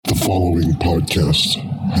following podcast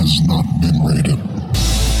has not been rated.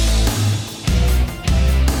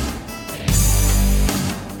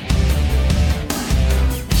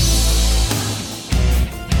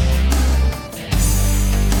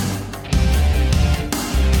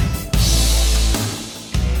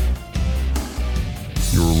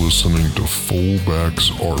 You're listening to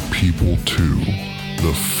Fullbacks Are People Too,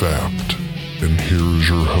 The Fact. And here's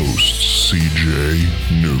your host,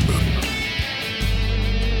 CJ Newman.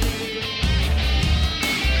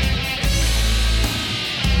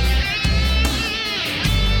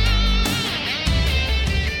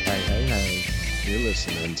 You're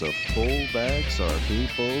listening to Fullbacks Are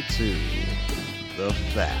People Too, The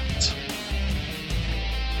Fact.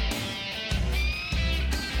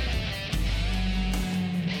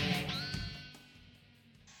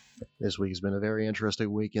 This week has been a very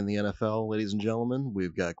interesting week in the NFL, ladies and gentlemen.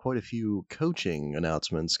 We've got quite a few coaching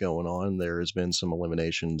announcements going on. There has been some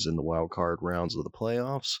eliminations in the wild card rounds of the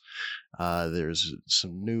playoffs. There's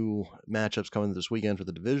some new matchups coming this weekend for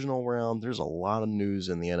the divisional round. There's a lot of news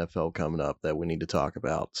in the NFL coming up that we need to talk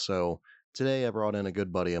about. So today I brought in a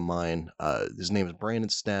good buddy of mine. His name is Brandon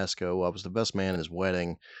Stasko. I was the best man at his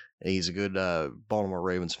wedding. He's a good Baltimore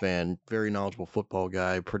Ravens fan, very knowledgeable football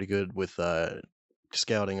guy, pretty good with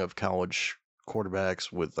scouting of college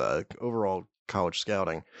quarterbacks, with overall college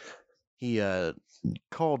scouting. He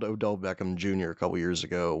called Odell Beckham Jr. a couple years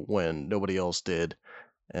ago when nobody else did,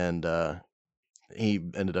 and he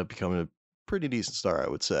ended up becoming a pretty decent star, I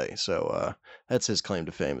would say. So that's his claim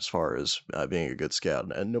to fame as far as being a good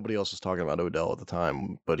scout, and nobody else was talking about Odell at the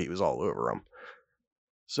time, but he was all over him.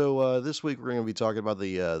 So this week we're going to be talking about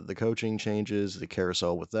the coaching changes, the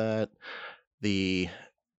carousel with that, the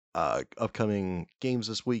upcoming games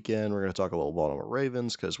this weekend. We're going to talk a little Baltimore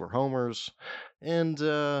Ravens because we're homers, and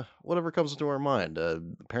whatever comes into our mind.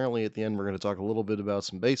 Apparently at the end we're going to talk a little bit about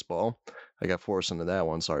some baseball. I got forced into that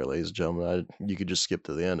one. Sorry, ladies and gentlemen. You could just skip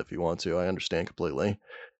to the end if you want to. I understand completely.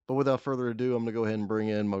 But without further ado, I'm going to go ahead and bring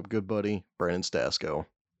in my good buddy, Brandon Stasko.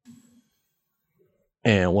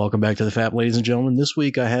 And welcome back to The Fat, ladies and gentlemen. This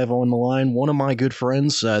week I have on the line one of my good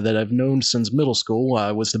friends that I've known since middle school.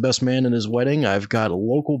 I was the best man in his wedding. I've got a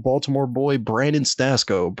local Baltimore boy, Brandon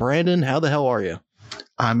Stasko. Brandon, how the hell are you?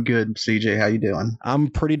 I'm good, CJ. How you doing? I'm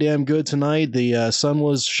pretty damn good tonight. The sun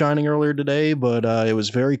was shining earlier today, but it was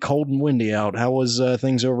very cold and windy out. How was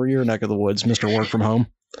things over your neck of the woods, Mr. Work from Home?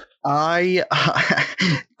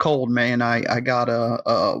 Cold, man. I got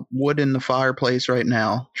a wood in the fireplace right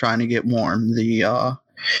now, trying to get warm.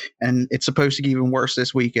 And it's supposed to get even worse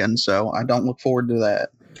this weekend, so I don't look forward to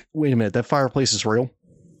that. Wait a minute, that fireplace is real?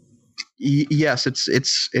 Yes,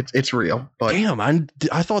 it's real. But damn,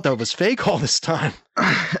 I thought that was fake all this time.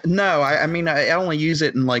 No, I mean I only use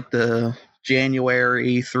it in like the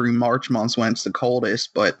January through March months when it's the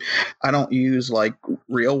coldest, but I don't use like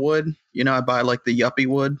real wood. You know, I buy like the yuppie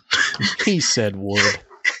wood. He said wood.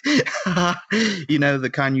 You know, the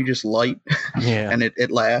kind you just light, yeah, and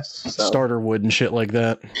it lasts. So. Starter wood and shit like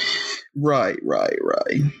that. Right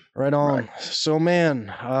on. Right. So, man,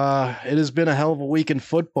 it has been a hell of a week in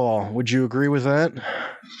football. Would you agree with that?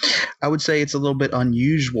 I would say it's a little bit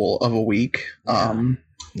unusual of a week. Yeah.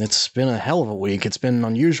 It's been a hell of a week. It's been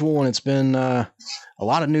unusual, and it's been a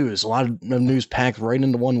lot of news packed right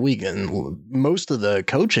into 1 week. And most of the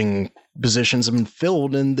coaching positions have been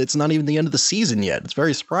filled, and it's not even the end of the season yet. It's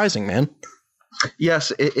very surprising, man.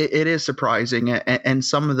 Yes, it is surprising, and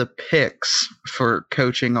some of the picks for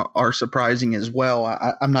coaching are surprising as well.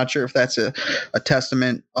 I'm not sure if that's a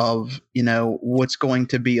testament of, you know, what's going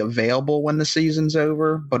to be available when the season's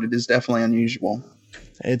over, but it is definitely unusual.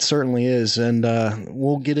 It certainly is, and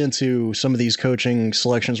we'll get into some of these coaching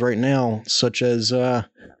selections right now, such as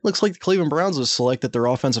looks like the Cleveland Browns have selected their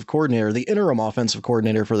offensive coordinator, the interim offensive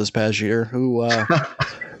coordinator for this past year, who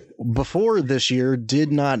before this year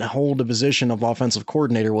did not hold a position of offensive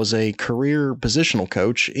coordinator, was a career positional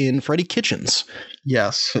coach in Freddie Kitchens.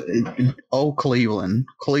 Yes. Oh, Cleveland,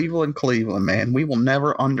 man. We will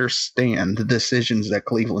never understand the decisions that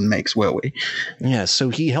Cleveland makes, will we? Yeah, so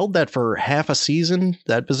he held that for half a season,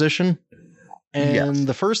 that position. And yes.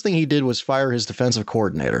 The first thing he did was fire his defensive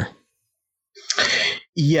coordinator.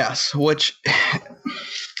 Yes, which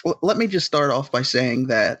let me just start off by saying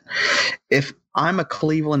that if I'm a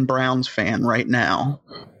Cleveland Browns fan right now.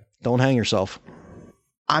 Don't hang yourself.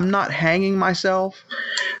 I'm not hanging myself,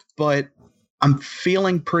 but I'm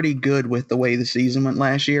feeling pretty good with the way the season went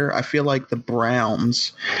last year. I feel like the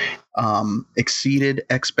Browns exceeded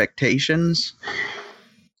expectations,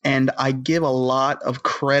 and I give a lot of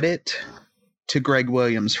credit to Greg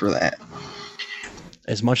Williams for that.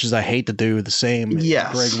 as much as I hate to do the same,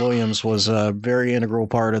 Yes. Greg Williams was a very integral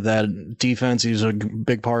part of that defense. He was a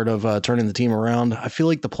big part of turning the team around. I feel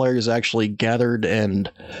like the players actually gathered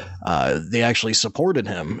and they actually supported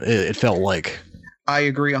him. It felt like. I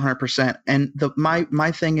agree 100%. And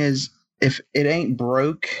my thing is, if it ain't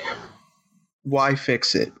broke, why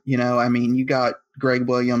fix it? You know, I mean, you got Greg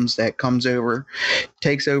Williams that comes over,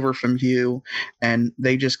 takes over from you, and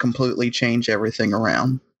they just completely change everything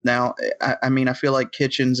around. Now, I mean, I feel like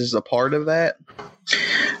Kitchens is a part of that,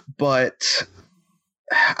 but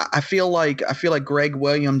I feel like Greg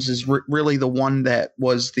Williams is really the one that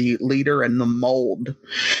was the leader and the mold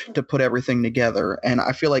to put everything together. And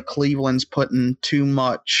I feel like Cleveland's putting too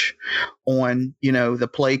much on, you know, the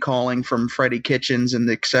play calling from Freddie Kitchens and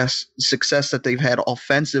the success that they've had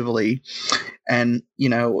offensively, and, you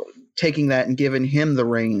know, taking that and giving him the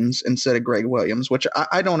reins instead of Greg Williams, which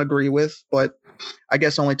I don't agree with, but I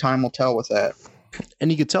guess only time will tell with that.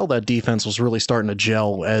 And you could tell that defense was really starting to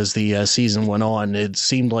gel as the season went on. It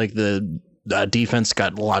seemed like the defense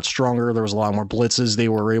got a lot stronger. There was a lot more blitzes. They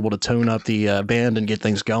were able to tone up the band and get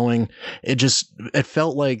things going. It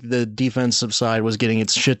felt like the defensive side was getting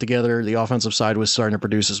its shit together. The offensive side was starting to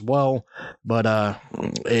produce as well. But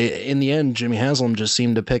in the end, Jimmy Haslam just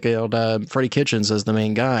seemed to pick out Freddie Kitchens as the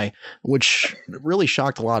main guy, which really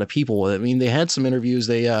shocked a lot of people. I mean, they had some interviews.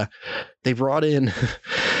 They brought in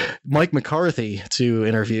Mike McCarthy to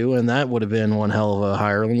interview, and that would have been one hell of a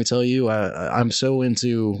hire. Let me tell you, I'm so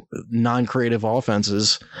into non-creative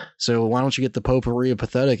offenses. So why don't you get the potpourri of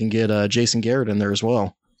pathetic and get Jason Garrett in there as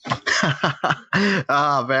well?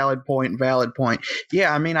 Valid point.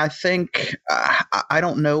 Yeah, I mean, I think I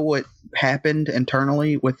don't know what happened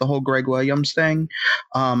internally with the whole Greg Williams thing.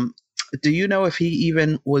 Do you know if he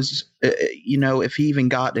even was, if he even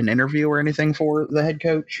got an interview or anything for the head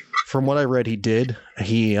coach? From what I read, he did.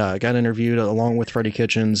 He got interviewed along with Freddie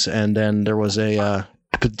Kitchens, and then there was a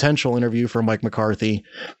potential interview for Mike McCarthy.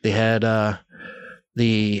 They had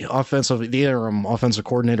the interim offensive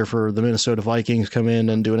coordinator for the Minnesota Vikings come in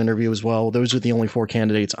and do an interview as well. Those are the only 4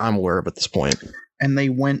 candidates I'm aware of at this point. And they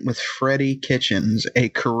went with Freddie Kitchens, a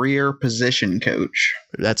career position coach.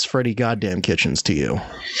 That's Freddie goddamn Kitchens to you.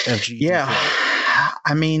 FG. Yeah.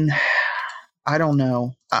 I mean, I don't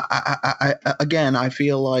know. I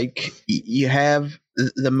feel like you have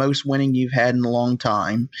the most winning you've had in a long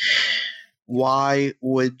time. Why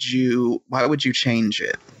would you change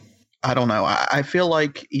it? I don't know. I feel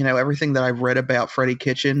like, everything that I've read about Freddie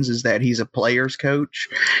Kitchens is that he's a player's coach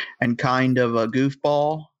and kind of a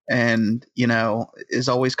goofball, and, is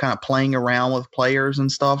always kind of playing around with players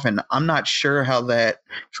and stuff. And I'm not sure how that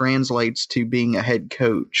translates to being a head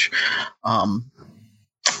coach.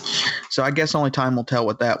 So I guess only time will tell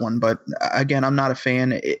with that one. But again, I'm not a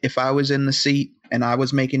fan. If I was in the seat and I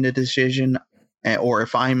was making the decision, or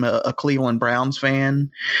if I'm a Cleveland Browns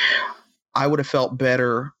fan, I would have felt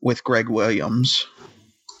better with Greg Williams.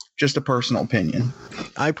 Just a personal opinion.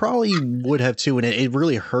 I probably would have too, and it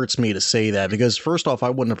really hurts me to say that, because first off,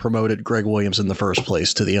 I wouldn't have promoted Greg Williams in the first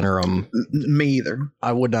place to the interim. Me either.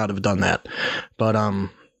 I would not have done that. But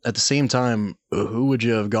at the same time, who would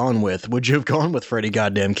you have gone with? Would you have gone with Freddie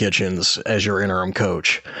goddamn Kitchens as your interim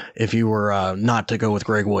coach if you were not to go with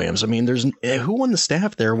Greg Williams? I mean, who on the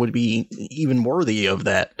staff there would be even worthy of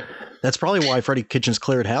that? That's probably why Freddie Kitchens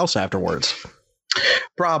cleared house afterwards.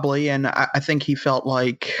 Probably, and I think he felt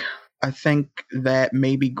like, I think that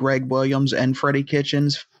maybe Greg Williams and Freddie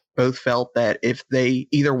Kitchens both felt that if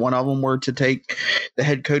either one of them were to take the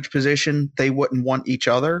head coach position, they wouldn't want each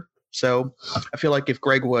other. So I feel like if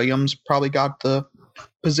Greg Williams probably got the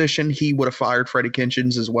position, he would have fired Freddie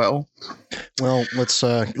Kitchens as well. Well, let's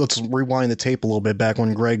rewind the tape a little bit. Back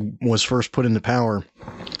when Greg was first put into power,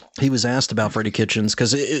 he was asked about Freddie Kitchens,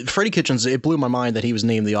 because Freddie Kitchens, it blew my mind that he was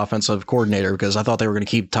named the offensive coordinator, because I thought they were going to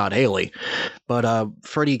keep Todd Haley. But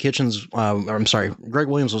Greg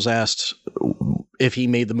Williams was asked if he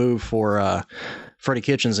made the move for Freddie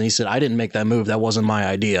Kitchens, and he said, "I didn't make that move. That wasn't my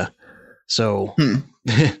idea." So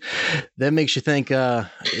that makes you think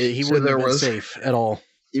he wouldn't have been safe at all.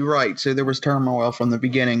 You're right. So there was turmoil from the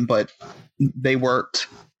beginning, but they worked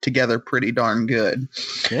together pretty darn good.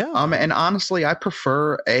 Yeah. And honestly, I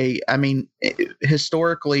prefer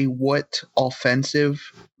historically, what offensive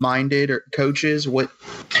minded coaches,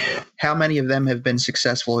 how many of them have been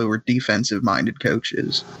successful who were defensive minded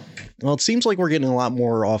coaches? Well, it seems like we're getting a lot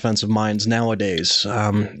more offensive minds nowadays.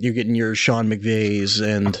 You're getting your Sean McVays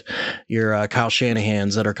and your Kyle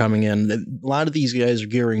Shanahans that are coming in. A lot of these guys are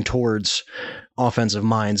gearing towards offensive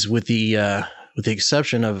minds, with the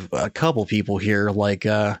exception of a couple people here, like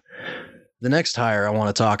The next hire I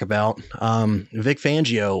want to talk about, Vic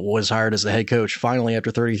Fangio was hired as the head coach. Finally, after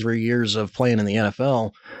 33 years of playing in the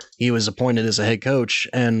NFL, he was appointed as a head coach.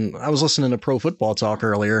 And I was listening to Pro Football Talk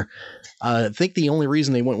earlier. I think the only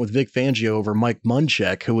reason they went with Vic Fangio over Mike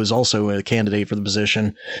Munchak, who was also a candidate for the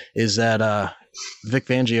position, is that Vic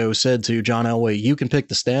Fangio said to John Elway, "You can pick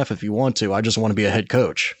the staff if you want to. I just want to be a head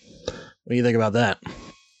coach." What do you think about that?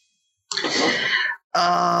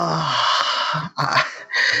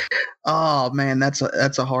 Oh man, that's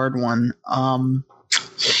a hard one.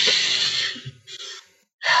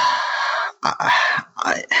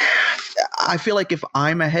 I feel like if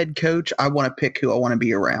I'm a head coach, I want to pick who I want to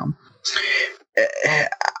be around.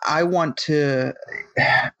 I want to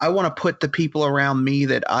put the people around me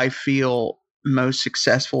that I feel most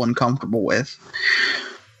successful and comfortable with.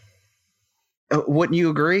 Wouldn't you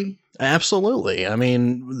agree? Absolutely. I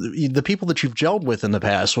mean, the people that you've gelled with in the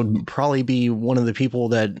past would probably be one of the people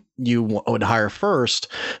that you would hire first.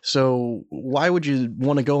 So why would you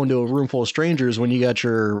want to go into a room full of strangers when you got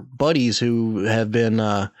your buddies who have been,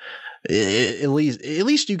 at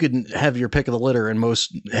least you could have your pick of the litter in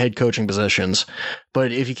most head coaching positions.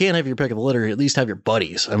 But if you can't have your pick of the litter, at least have your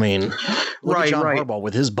buddies. I mean, look at John Harbaugh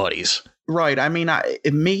with his buddies. Right. I mean,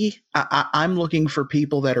 I'm looking for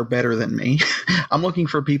people that are better than me. I'm looking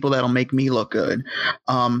for people that'll make me look good.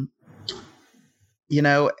 There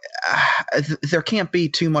can't be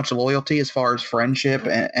too much loyalty as far as friendship.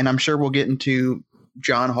 And I'm sure we'll get into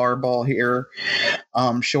John Harbaugh here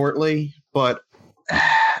shortly. But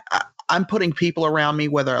I'm putting people around me,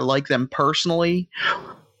 whether I like them personally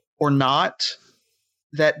or not.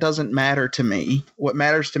 That doesn't matter to me. What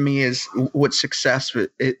matters to me is what success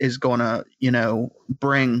is going to,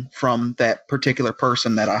 bring from that particular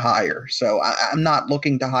person that I hire. So I'm not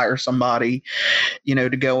looking to hire somebody, to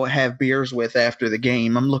go have beers with after the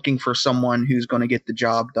game. I'm looking for someone who's going to get the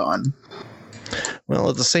job done. Well,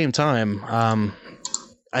 at the same time,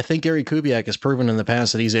 I think Gary Kubiak has proven in the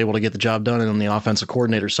past that he's able to get the job done on the offensive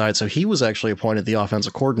coordinator side. So he was actually appointed the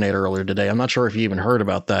offensive coordinator earlier today. I'm not sure if you even heard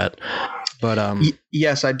about that. But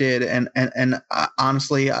yes, I did, and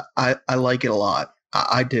honestly, I like it a lot.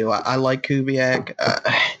 I do. I like Kubiak.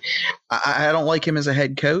 I don't like him as a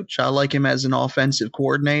head coach. I like him as an offensive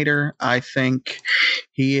coordinator. I think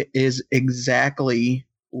he is exactly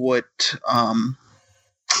what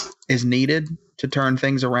is needed to turn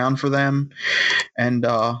things around for them, and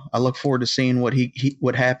I look forward to seeing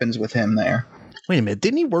what happens with him there. Wait a minute,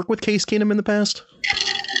 didn't he work with Case Keenum in the past?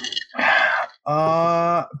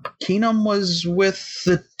 Keenum was with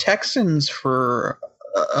the Texans for,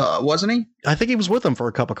 wasn't he? I think he was with them for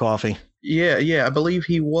a cup of coffee. Yeah, I believe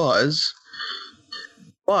he was.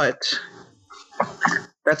 But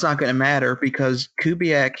that's not going to matter because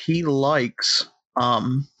Kubiak, he likes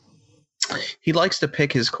to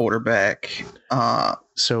pick his quarterback.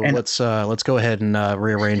 Let's go ahead and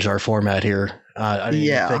rearrange our format here. I didn't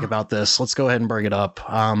even think about this. Let's go ahead and bring it up.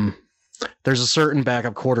 There's a certain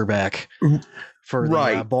backup quarterback for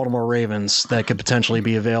the Baltimore Ravens that could potentially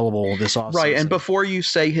be available this offseason. Right, and before you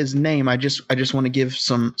say his name, I just want to give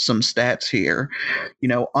some stats here.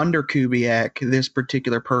 Under Kubiak, this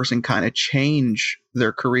particular person kind of changed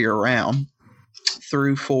their career around.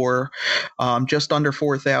 Through for just under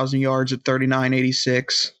 4,000 yards at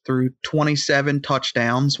 39.86, through 27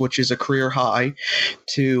 touchdowns, which is a career high,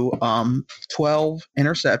 to 12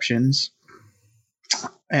 interceptions,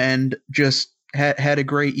 and just had a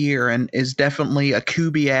great year and is definitely a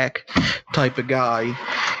Kubiak type of guy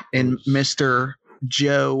in Mr.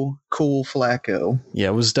 Joe Cool Flacco. Yeah,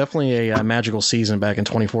 it was definitely a magical season back in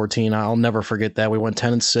 2014. I'll never forget that. We went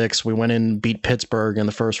 10-6. We went in and beat Pittsburgh in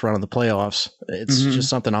the first round of the playoffs. It's just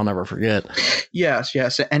something I'll never forget. Yes.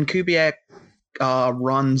 And Kubiak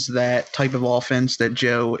runs that type of offense that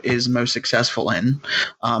Joe is most successful in.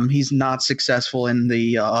 He's not successful in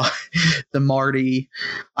the Marty,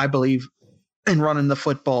 I believe, in running the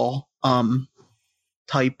football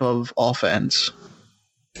type of offense.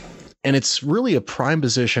 And it's really a prime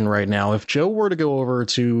position right now. If Joe were to go over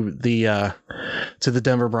to the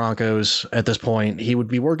Denver Broncos at this point, he would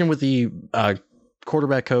be working with the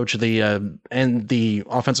quarterback coach, and the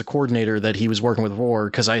offensive coordinator that he was working with before.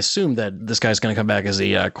 Because I assume that this guy's going to come back as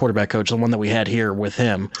the quarterback coach, the one that we had here with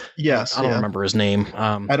him. Yes, I don't remember his name.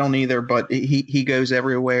 I don't either, but he goes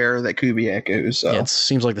everywhere that Kubiak goes. So. Yeah, it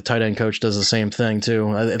seems like the tight end coach does the same thing too.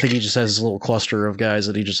 I think he just has this little cluster of guys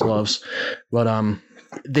that he just loves. But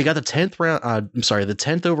they got the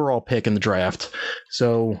 10th overall pick in the draft.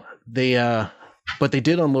 So but they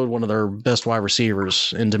did unload one of their best wide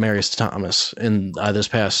receivers in Demaryius Thomas in this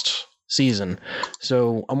past season.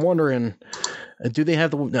 So I'm wondering, Do they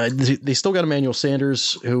have they still got Emmanuel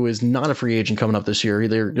Sanders, who is not a free agent coming up this year.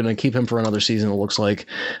 They're going to keep him for another season, it looks like.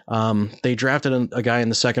 They drafted a guy in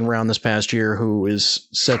the second round this past year who is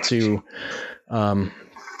set to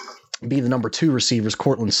be the number 2 receivers,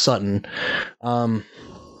 Cortland Sutton. Got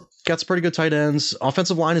some pretty good tight ends.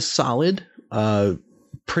 Offensive line is solid,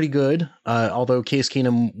 pretty good, although Case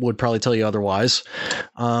Keenum would probably tell you otherwise.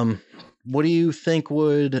 What do you think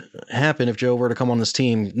would happen if Joe were to come on this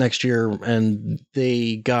team next year and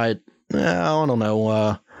they got, I don't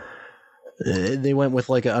know, they went with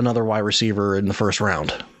like another wide receiver in the first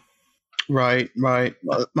round? Right.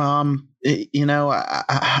 You know,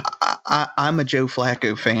 I'm a Joe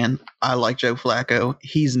Flacco fan. I like Joe Flacco.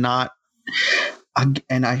 He's not,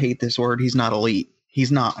 and I hate this word, he's not elite.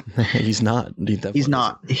 He's not. He's not. He's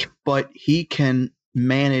not. But he can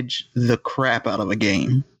manage the crap out of a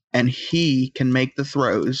game. And he can make the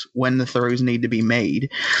throws when the throws need to be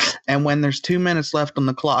made. And when there's 2 minutes left on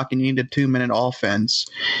the clock and you need a 2-minute offense,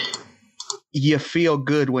 you feel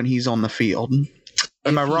good when he's on the field.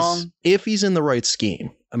 Am I wrong? If he's in the right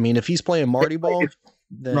scheme. I mean, if he's playing Marty ball.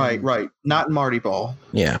 Then, right. Not Marty ball.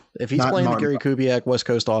 Yeah. If he's playing the Gary Kubiak West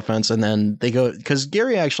Coast offense and then they go, because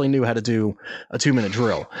Gary actually knew how to do a 2-minute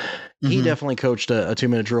drill. He definitely coached a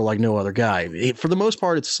 2-minute drill like no other guy. For the most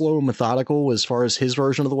part, it's slow and methodical as far as his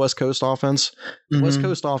version of the West Coast offense. The West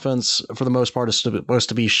Coast offense, for the most part, is supposed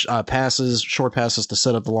to be short passes to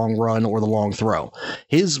set up the long run or the long throw.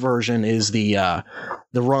 His version is the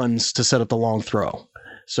runs to set up the long throw.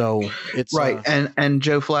 So it's right. And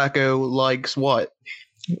Joe Flacco likes what?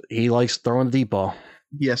 He likes throwing the deep ball.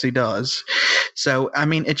 Yes, he does. So, I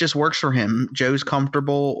mean, it just works for him. Joe's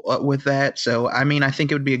comfortable with that. So, I mean, I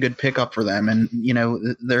think it would be a good pickup for them. And, you know,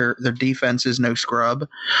 their defense is no scrub.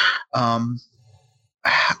 I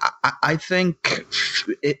think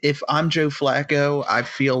if I'm Joe Flacco, I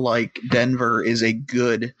feel like Denver is a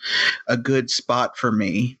good spot for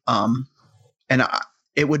me.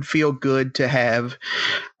 It would feel good to have,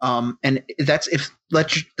 and that's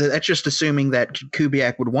just assuming that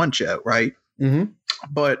Kubiak would want Joe, right? Mm-hmm.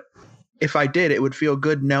 But if I did, it would feel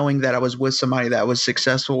good knowing that I was with somebody that I was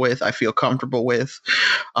successful with, I feel comfortable with,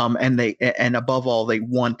 and above all, they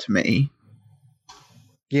want me.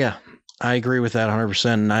 Yeah, I agree with that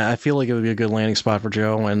 100%. And I feel like it would be a good landing spot for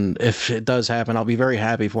Joe. And if it does happen, I'll be very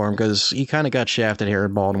happy for him because he kind of got shafted here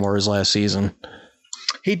in Baltimore his last season.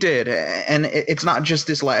 He did, and it's not just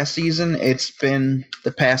this last season. It's been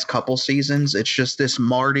the past couple seasons. It's just this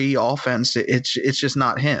Marty offense. It's just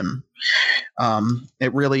not him.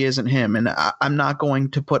 It really isn't him, and I'm not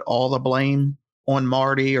going to put all the blame on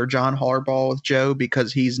Marty or John Harbaugh with Joe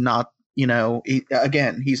because he's not. You know,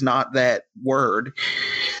 he's not that word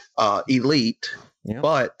elite. Yeah.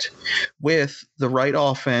 But with the right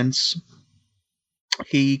offense,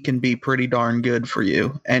 he can be pretty darn good for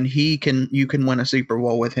you, and you can win a Super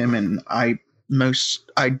Bowl with him. And I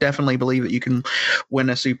definitely believe that you can win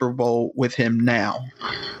a Super Bowl with him now.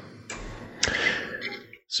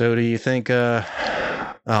 So do you think, I'll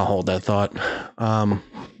hold that thought.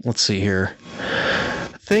 Let's see here.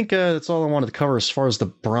 I think that's all I wanted to cover as far as the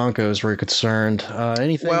Broncos were concerned.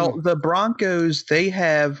 Anything? Well, the Broncos, they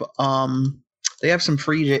have some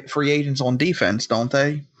free agents on defense, don't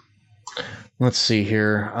they? Let's see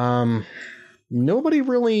here. Nobody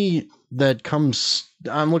really that comes.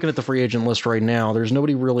 I'm looking at the free agent list right now. There's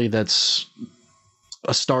nobody really that's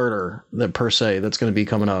a starter that per se that's going to be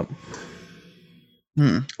coming up.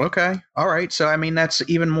 Okay. All right. So, I mean, that's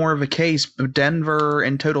even more of a case. Denver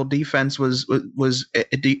in total defense was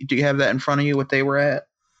do you have that in front of you, what they were at?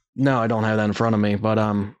 No, I don't have that in front of me, but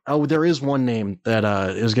there is one name that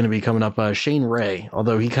is going to be coming up, Shane Ray,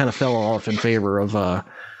 although he kind of fell off in favor of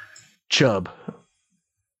Chubb.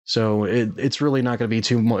 So it's really not going to be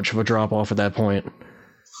too much of a drop off at that point.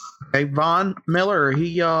 Hey, Von Miller,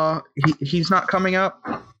 he's not coming up?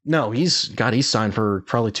 No, he's signed for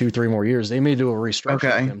probably 2-3 more years. They may do a restructure.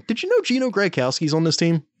 Okay. With him. Did you know Gino Gradkowski's on this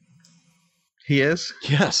team? He is?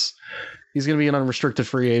 Yes. He's going to be an unrestricted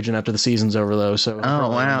free agent after the season's over, though. So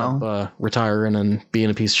wow. End up, retiring and being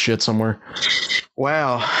a piece of shit somewhere.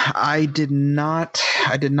 Wow, I did not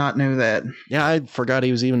know that. Yeah, I forgot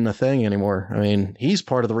he was even a thing anymore. I mean, he's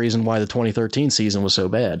part of the reason why the 2013 season was so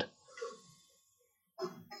bad.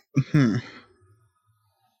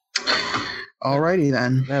 Alrighty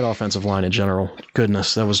then. That offensive line in general,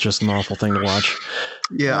 goodness, that was just an awful thing to watch.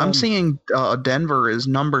 Yeah, I'm seeing Denver is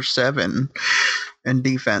number 7 in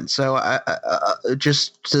defense. So I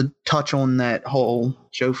just to touch on that whole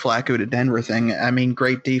Joe Flacco to Denver thing. I mean,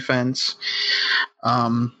 great defense.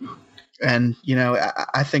 And you know,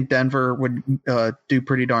 I think Denver would do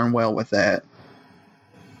pretty darn well with that.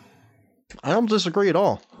 I don't disagree at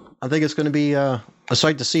all. I think it's going to be a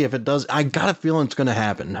sight to see if it does. I got a feeling it's going to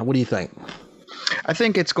happen. What do you think? I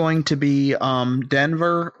think it's going to be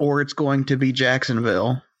Denver or it's going to be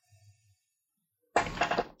Jacksonville.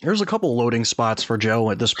 There's a couple loading spots for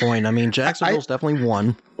Joe at this point. I mean, Jacksonville's definitely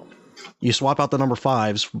one. You swap out the number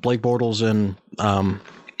 5s, Blake Bortles and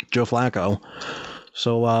Joe Flacco.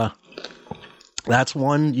 So that's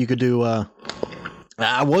one. You could do...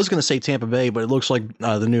 I was going to say Tampa Bay, but it looks like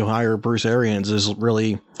the new hire, Bruce Arians, has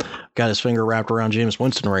really got his finger wrapped around Jameis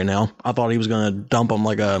Winston right now. I thought he was going to dump him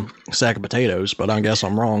like a sack of potatoes, but I guess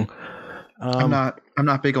I'm wrong. I'm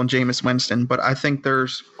not big on Jameis Winston, but I think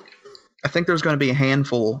there's going to be a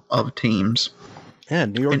handful of teams. Yeah,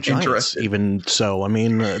 New York Giants, even so. I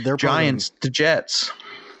mean, they're Giants, the Jets.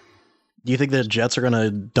 Do you think the Jets are going to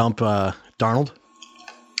dump Darnold?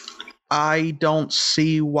 I don't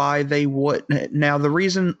see why they would. Now, the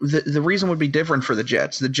reason would be different for the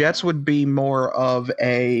Jets. The Jets would be more of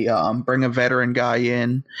a bring a veteran guy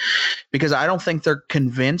in, because I don't think they're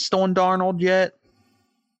convinced on Darnold yet,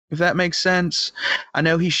 if that makes sense. I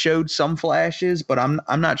know he showed some flashes, but I'm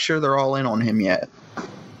not sure they're all in on him yet.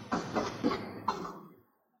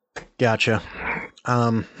 Gotcha.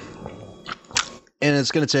 And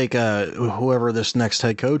it's going to take whoever this next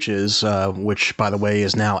head coach is, which, by the way,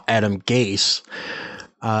 is now Adam Gase,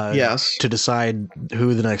 yes, to decide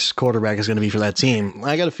who the next quarterback is going to be for that team.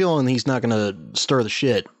 I got a feeling he's not going to stir the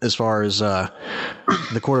shit as far as the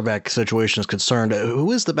quarterback situation is concerned.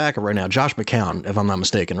 Who is the backup right now? Josh McCown, if I'm not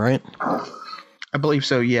mistaken, right? I believe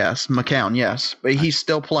so, yes. McCown, yes. But he's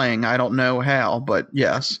still playing. I don't know how, but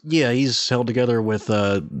yes. Yeah, he's held together with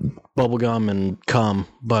bubblegum and cum,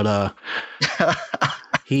 but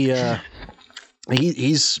he's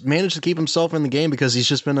managed to keep himself in the game because he's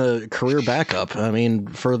just been a career backup. I mean,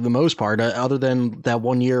 for the most part, other than that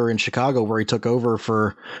 1 year in Chicago where he took over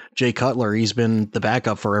for Jay Cutler, he's been the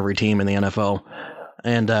backup for every team in the NFL.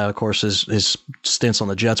 And, of course, his stints on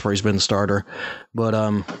the Jets where he's been the starter. But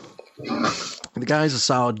the guy's a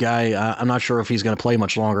solid guy. I'm not sure if he's going to play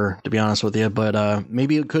much longer, to be honest with you, but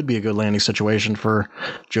maybe it could be a good landing situation for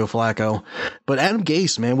Joe Flacco. But Adam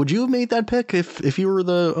Gase, man, would you have made that pick if you were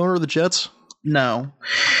the owner of the Jets? No,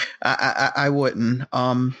 I wouldn't.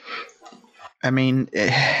 I mean,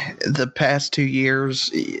 the past 2 years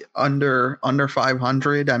under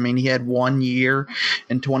 500. I mean, he had 1 year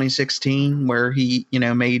in 2016 where he,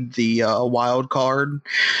 made the wild card.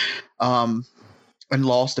 And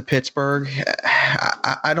lost to Pittsburgh.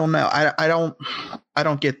 I don't know. I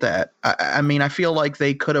don't get that. I mean, I feel like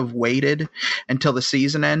they could have waited until the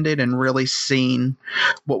season ended and really seen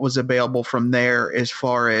what was available from there as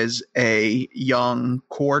far as a young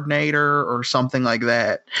coordinator or something like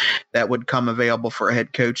that would come available for a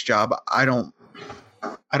head coach job. I don't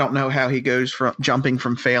know how he goes from jumping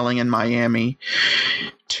from failing in Miami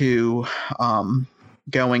to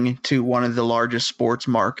going to one of the largest sports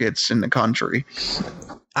markets in the country.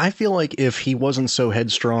 I feel like if he wasn't so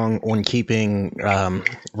headstrong on keeping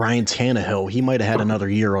Ryan Tannehill, he might have had another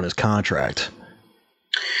year on his contract.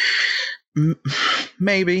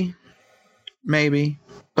 Maybe.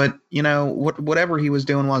 But, whatever he was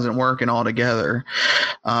doing wasn't working altogether.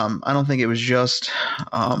 I don't think it was just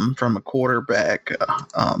from a quarterback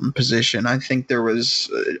position. I think there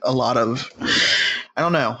was a lot of, I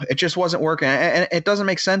don't know. It just wasn't working. And it doesn't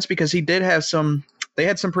make sense because they had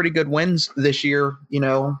some pretty good wins this year,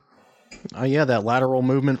 Yeah, that lateral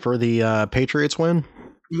movement for the Patriots win.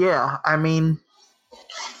 Yeah, I mean,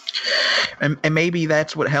 and maybe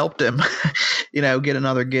that's what helped him, get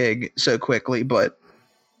another gig so quickly, but.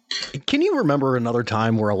 Can you remember another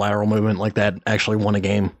time where a lateral movement like that actually won a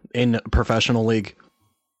game in a professional league?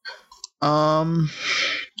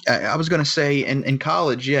 I was going to say in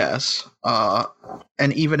college, yes.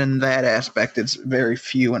 And even in that aspect, it's very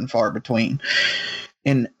few and far between.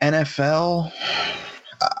 In NFL,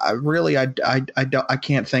 I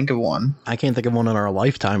can't think of one. I can't think of one in our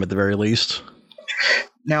lifetime at the very least.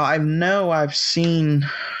 Now, I know I've seen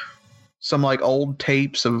some like old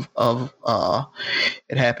tapes of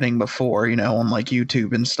it happening before, on like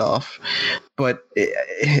YouTube and stuff, but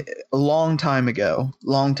a long time ago.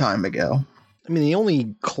 I mean, the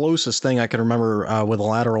only closest thing I can remember with a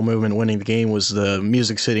lateral movement winning the game was the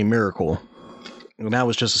Music City Miracle. And that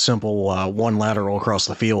was just a simple one lateral across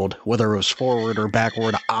the field, whether it was forward or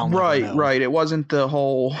backward. Right. It wasn't the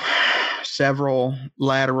whole several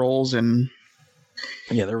laterals and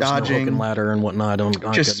yeah, there was dodging, no hook and ladder and whatnot.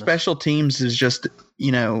 Just special teams is just,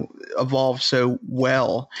 evolved so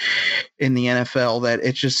well in the NFL that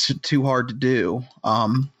it's just too hard to do. But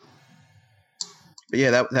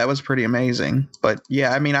yeah, that was pretty amazing. But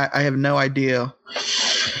yeah, I mean, I have no idea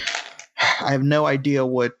I have no idea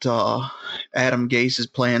what Adam Gase's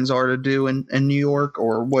plans are to do in New York,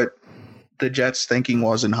 or what the Jets' thinking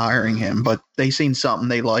was in hiring him, but they seen something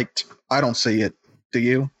they liked. I don't see it. Do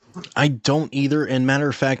you? I don't either. And matter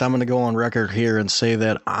of fact, I'm going to go on record here and say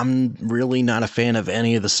that I'm really not a fan of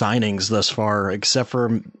any of the signings thus far, except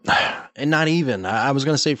for, and not even, I was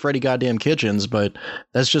going to say Freddie goddamn Kitchens, but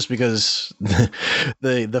that's just because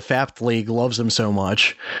the FAPT League loves him so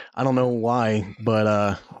much. I don't know why,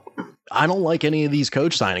 but I don't like any of these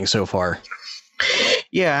coach signings so far.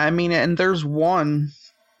 Yeah, I mean, and there's one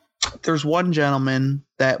gentleman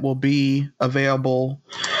that will be available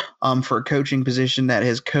for a coaching position that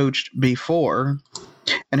has coached before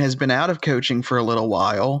and has been out of coaching for a little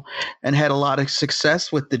while and had a lot of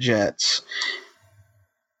success with the Jets.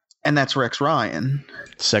 And that's Rex Ryan.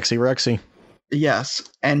 Sexy Rexy. Yes.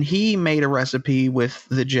 And he made a recipe with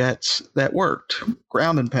the Jets that worked.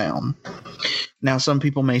 Ground and pound. Now, some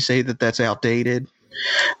people may say that that's outdated,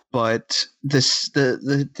 but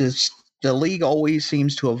the league always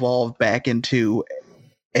seems to evolve back into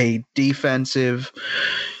a defensive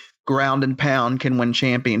ground and pound can win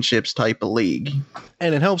championships type of league.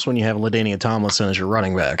 And it helps when you have LaDainian Tomlinson as your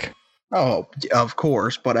running back. Oh, of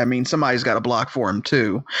course. But I mean, somebody's got to block for him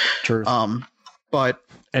too. True. But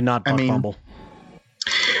and not Buck Fumble.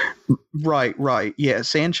 Right. Yeah.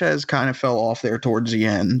 Sanchez kind of fell off there towards the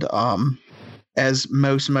end. As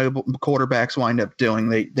most mobile quarterbacks wind up doing,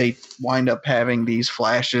 they wind up having these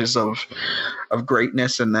flashes of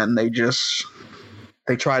greatness, and then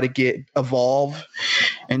they try to evolve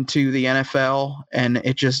into the NFL, and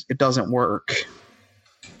it doesn't work.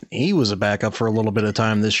 He was a backup for a little bit of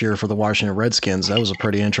time this year for the Washington Redskins. That was a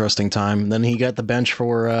pretty interesting time. Then he got the bench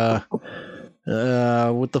for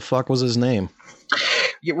what the fuck was his name?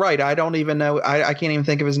 You're right. I don't even know. I can't even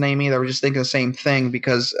think of his name either. I was just thinking the same thing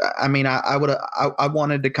because, I mean, I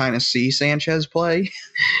wanted to kind of see Sanchez play.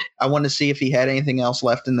 I wanted to see if he had anything else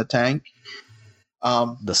left in the tank.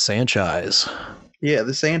 The Sanchez. Yeah,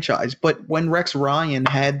 the Sanchez. But when Rex Ryan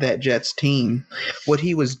had that Jets team, what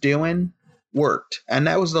he was doing worked. And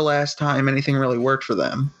that was the last time anything really worked for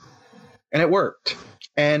them. And it worked.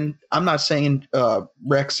 And I'm not saying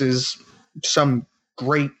Rex is some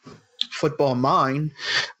great football mind,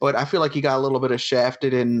 but I feel like he got a little bit of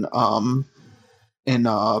shafted in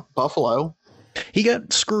Buffalo. He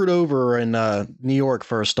got screwed over in New York,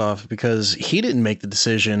 first off, because he didn't make the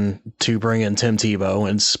decision to bring in Tim Tebow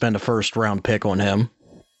and spend a first-round pick on him.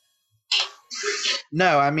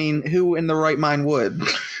 No, I mean, who in the right mind would?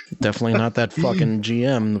 Definitely not that fucking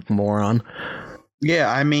GM moron. Yeah,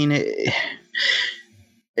 I mean,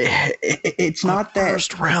 it's not that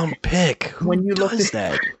first-round pick. When you look at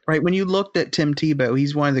that, right? When you looked at Tim Tebow,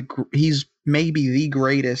 he's maybe the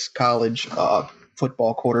greatest college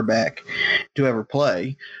football quarterback to ever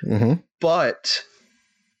play. Mm-hmm. But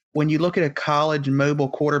when you look at a college mobile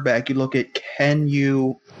quarterback, you look at can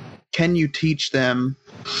you teach them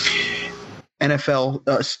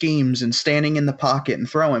NFL schemes and standing in the pocket and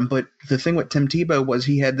throwing. But the thing with Tim Tebow was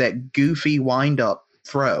he had that goofy wind-up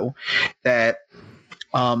throw that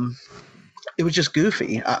it was just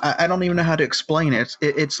goofy. I don't even know how to explain it.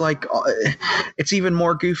 It's like it's even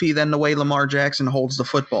more goofy than the way Lamar Jackson holds the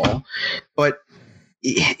football. But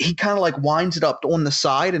he kind of like winds it up on the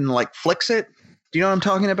side and like flicks it. Do you know what I'm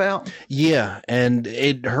talking about? Yeah, and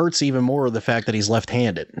it hurts even more the fact that he's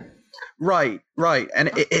left-handed. Right.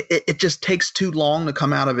 And it just takes too long to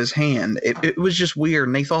come out of his hand. It was just weird,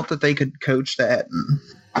 and they thought that they could coach that. And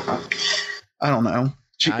I don't know.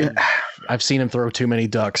 I've seen him throw too many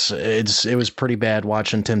ducks. It was pretty bad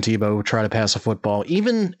watching Tim Tebow try to pass a football.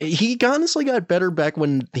 Even he honestly got better back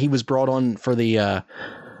when he was brought on for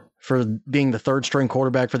being the third string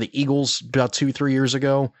quarterback for the Eagles about 2-3 years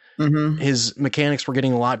ago. Mm-hmm. His mechanics were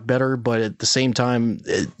getting a lot better, but at the same time,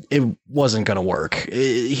 it wasn't going to work.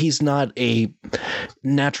 He's not a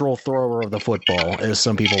natural thrower of the football, as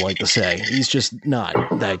some people like to say. He's just not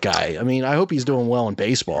that guy. I mean, I hope he's doing well in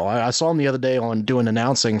baseball. I saw him the other day on doing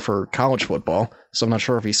announcing for college football, so I'm not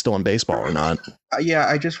sure if he's still in baseball or not. Yeah,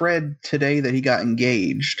 I just read today that he got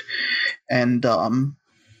engaged, and oh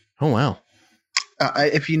wow.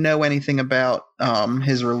 If you know anything about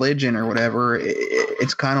his religion or whatever,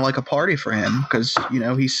 it's kind of like a party for him because, you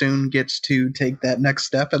know, he soon gets to take that next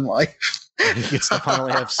step in life. He gets to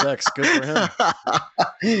finally have sex. Good for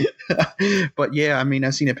him. But yeah, I mean,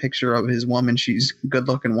 I've seen a picture of his woman. She's a good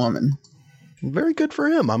looking woman. Very good for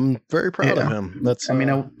him. I'm very proud of him. I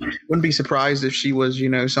mean, I wouldn't be surprised if she was, you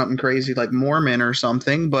know, something crazy like Mormon or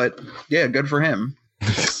something, but yeah, good for him.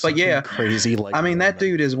 But yeah, crazy. Like I mean, that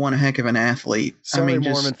dude is one heck of an athlete. Sorry,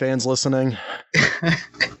 Mormon fans listening.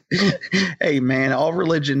 Hey, man, all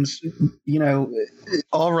religions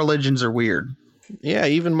are weird. Yeah,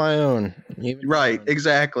 even my own. Right,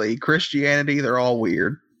 exactly. Christianity, they're all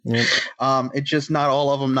weird. Yep. It's just not all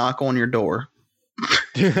of them knock on your door.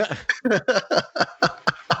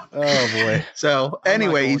 Oh boy. So, I'm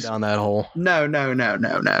anyways, not going down that hole. No.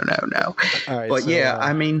 All right, But so, yeah,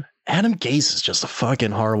 I mean, Adam Gase is just a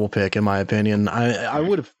fucking horrible pick, in my opinion. I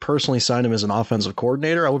would have personally signed him as an offensive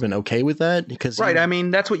coordinator. I would have been okay with that because right. I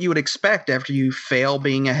mean, that's what you would expect after you fail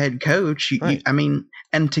being a head coach. Right. I mean,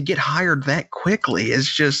 and to get hired that quickly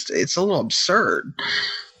is it's a little absurd.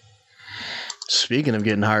 Speaking of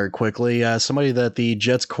getting hired quickly, somebody that the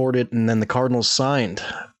Jets courted and then the Cardinals signed.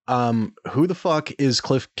 Who the fuck is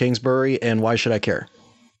Cliff Kingsbury, and why should I care?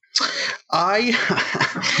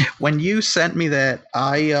 When you sent me that,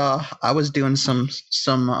 I was doing some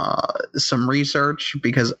research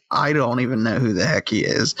because I don't even know who the heck he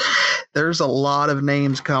is. There's a lot of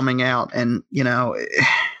names coming out, and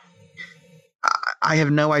I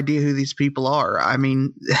have no idea who these people are. I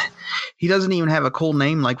mean, he doesn't even have a cool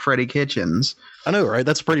name like Freddie Kitchens. I know, right?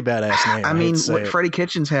 That's a pretty badass name. I mean, what Freddie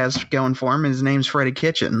Kitchens has going for him, his name's Freddie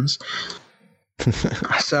Kitchens.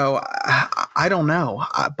 So I don't know,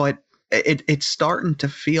 but it's starting to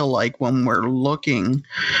feel like when we're looking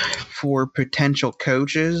for potential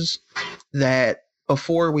coaches that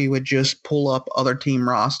before we would just pull up other team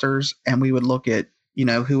rosters and we would look at,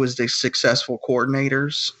 who was the successful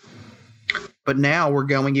coordinators. But now we're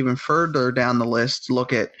going even further down the list to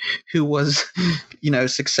look at who was,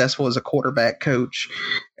 successful as a quarterback coach,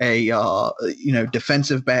 a,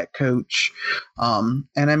 defensive back coach. And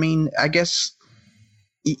I mean, I guess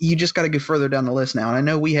you just got to go further down the list now. And I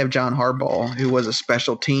know we have John Harbaugh, who was a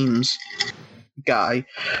special teams guy,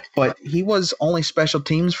 but he was only special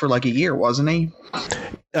teams for like a year, wasn't he?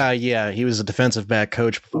 Yeah, he was a defensive back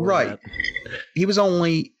coach before right.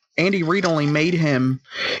 that. Andy Reid only made him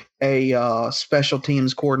a special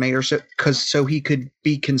teams coordinator so he could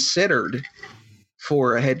be considered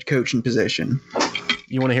for a head coaching position.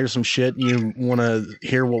 You want to hear some shit? You want to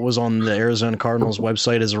hear what was on the Arizona Cardinals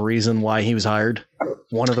website as a reason why he was hired?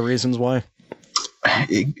 One of the reasons why?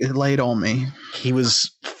 It laid on me. He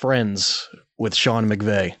was friends with Sean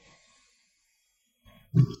McVay.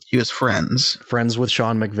 He was friends with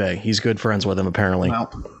Sean McVay. He's good friends with him, apparently.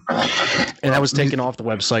 Well, and that was taken off the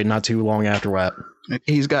website not too long after that.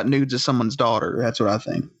 He's got nudes of someone's daughter. That's what I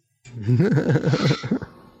think.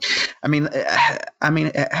 I mean,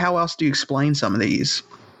 how else do you explain some of these?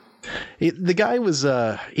 The guy was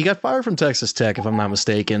he got fired from Texas Tech, if I'm not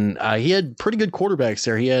mistaken. He had pretty good quarterbacks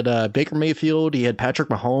there. He had Baker Mayfield, he had Patrick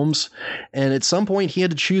Mahomes, and at some point he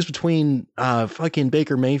had to choose between fucking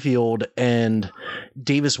Baker Mayfield and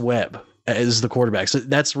Davis Webb as the quarterback. So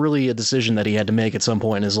that's really a decision that he had to make at some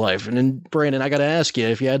point in his life. And then, Brandon, I got to ask you,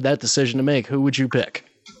 if you had that decision to make, who would you pick?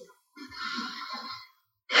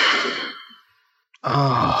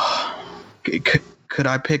 Could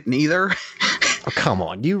I pick neither? Oh, come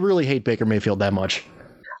on. You really hate Baker Mayfield that much?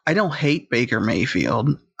 I don't hate Baker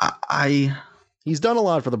Mayfield. He's done a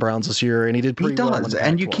lot for the Browns this year, and he did pretty well. He does,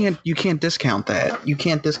 and you can't discount that. You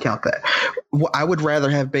can't discount that. I would rather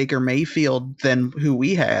have Baker Mayfield than who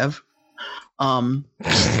we have. We'll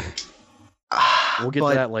get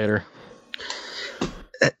to that later.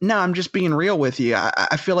 No, I'm just being real with you.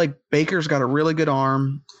 I feel like Baker's got a really good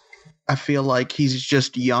arm. I feel like he's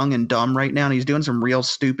just young and dumb right now, and he's doing some real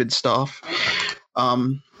stupid stuff. I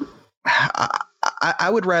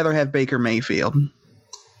would rather have Baker Mayfield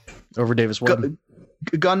over Davis Webb.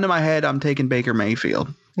 Gun to my head, I'm taking Baker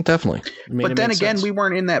Mayfield. Definitely. But then again, we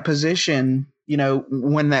weren't in that position,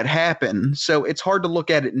 when that happened. So it's hard to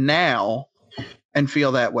look at it now and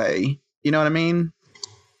feel that way. You know what I mean?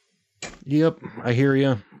 Yep, I hear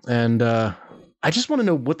you. And I just want to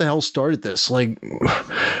know what the hell started this. Like,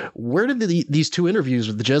 where did these two interviews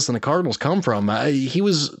with the Jets and the Cardinals come from? He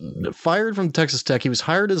was fired from Texas Tech. He was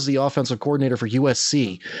hired as the offensive coordinator for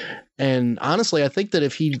USC. And honestly, I think that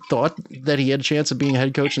if he thought that he had a chance of being a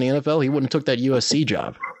head coach in the NFL, he wouldn't have took that USC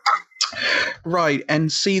job. Right.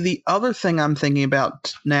 And see, the other thing I'm thinking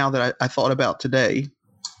about now that I thought about today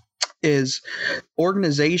is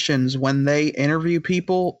organizations, when they interview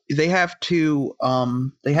people, they have to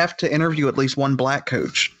interview at least one black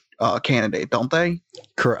coach candidate, don't they?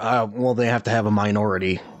 Correct. Well, they have to have a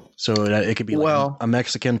minority, so it could be like a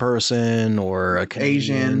Mexican person or a Canadian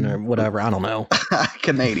Asian or whatever. I don't know.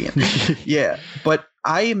 Canadian, yeah. But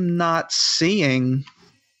I am not seeing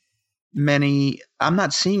many. I'm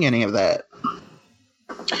not seeing any of that.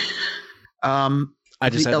 I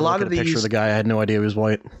just had to look at a picture of the guy. I had no idea he was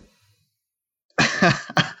white.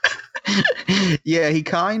 Yeah, he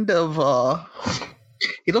kind of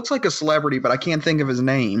He looks like a celebrity, but I can't think of his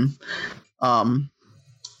name.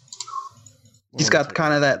 He's got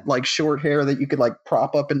kind of that like short hair that you could like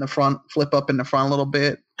prop up in the front, flip up in the front a little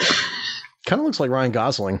bit. Kind of looks like Ryan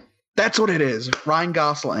Gosling. That's what it is. Ryan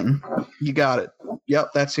Gosling. You got it.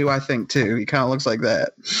 Yep, that's who I think too. He kind of looks like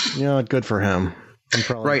that. Yeah, good for him.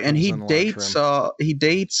 Right, and he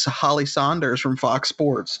dates Holly Saunders from Fox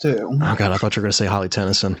Sports too. Oh God, I thought you were going to say Holly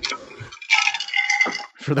Tennyson.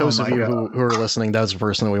 For those of you who are listening, that was the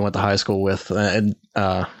person that we went to high school with, and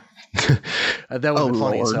that would have been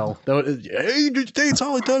funny as hell. Hey, he dates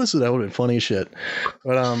Holly Tennyson. That would have been funny as shit.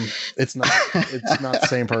 But it's not. It's not the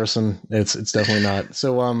same person. It's definitely not.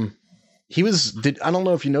 So he was. I don't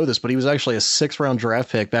know if you know this, but he was actually a 6th-round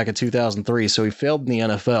draft pick back in 2003. So he failed in the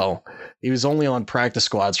NFL. He was only on practice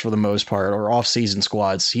squads for the most part, or off-season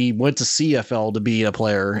squads. He went to CFL to be a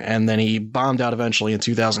player, and then he bombed out eventually in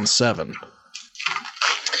 2007.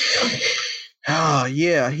 Oh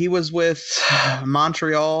yeah, he was with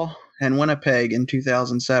Montreal and Winnipeg in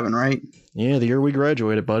 2007, right? Yeah, the year we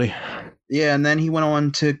graduated, buddy. Yeah, and then he went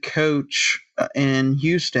on to coach in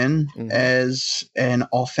Houston as an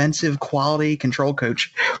offensive quality control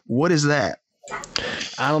coach. What is that?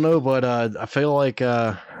 I don't know, but I feel like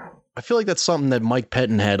that's something that Mike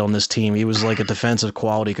Pettin had on this team. He was like a defensive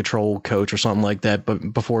quality control coach or something like that,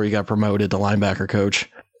 but before he got promoted to linebacker coach.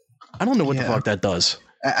 I don't know what the fuck that does.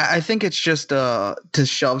 I think it's just to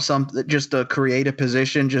shove something, just to create a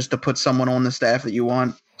position, just to put someone on the staff that you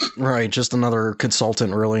want. Right, just another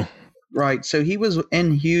consultant, really. Right, so he was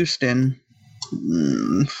in Houston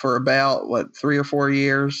for about, 3 or 4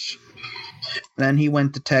 years. Then he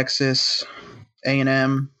went to Texas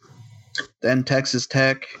A&M, then Texas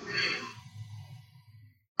Tech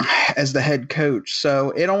as the head coach.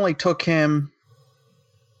 So it only took him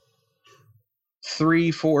 3,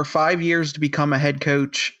 4, 5 years to become a head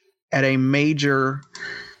coach at a major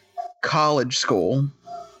college school,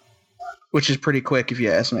 which is pretty quick if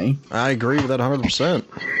you ask me. I agree with that 100%.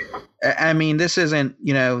 I mean, this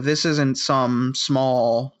isn't some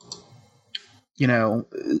small,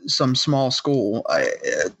 some small school.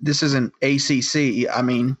 This isn't ACC. I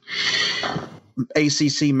mean,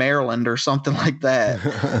 ACC Maryland or something like that.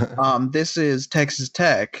 This is Texas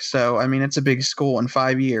Tech. So, I mean, it's a big school in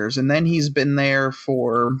 5 years. And then he's been there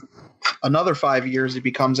for another 5 years. He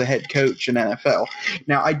becomes a head coach in NFL.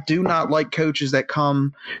 Now, I do not like coaches that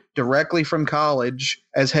come directly from college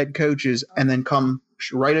as head coaches and then come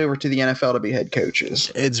right over to the NFL to be head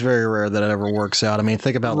coaches. It's very rare that it ever works out. I mean,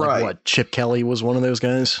 think about what Chip Kelly was one of those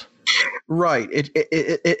guys. Right.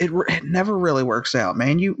 It never really works out,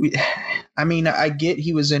 man. I mean, I get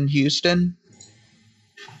he was in Houston.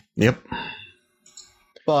 Yep.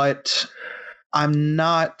 But I'm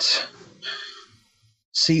not.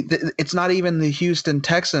 See, it's not even the Houston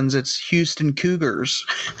Texans. It's Houston Cougars.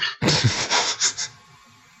 It's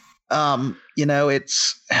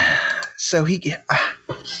so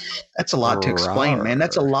that's a lot to explain, man.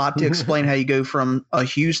 That's a lot to explain how you go from a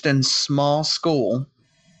Houston small school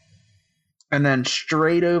and then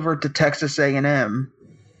straight over to Texas A&M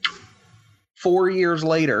 4 years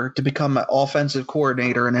later to become an offensive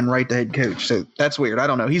coordinator and then right to head coach. So that's weird. I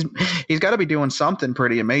don't know. He's got to be doing something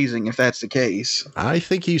pretty amazing if that's the case. I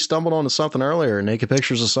think he stumbled onto something earlier, naked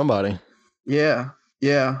pictures of somebody. Yeah,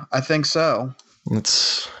 I think so.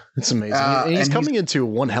 It's amazing. And he's coming into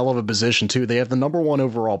one hell of a position, too. They have the number 1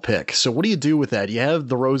 overall pick. So what do you do with that? You have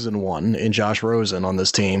the Rosen one in Josh Rosen on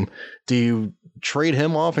this team. Do you trade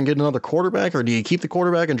him off and get another quarterback, or do you keep the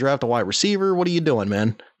quarterback and draft a wide receiver? What are you doing,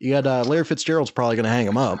 man? You got Larry Fitzgerald's probably going to hang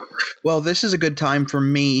him up. Well, this is a good time for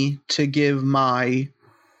me to give my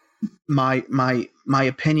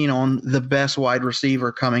opinion on the best wide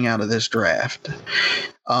receiver coming out of this draft.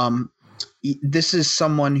 This is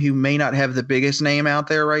someone who may not have the biggest name out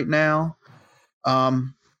there right now,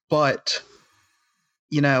 but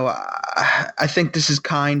I think this is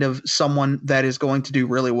kind of someone that is going to do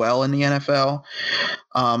really well in the NFL.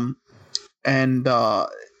 And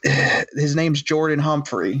his name's Jordan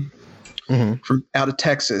Humphrey from out of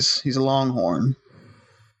Texas. He's a Longhorn.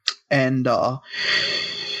 And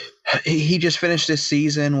he just finished this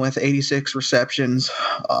season with 86 receptions,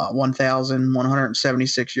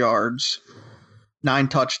 1,176 yards, 9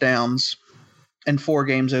 touchdowns, and 4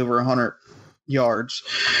 games over 100 yards.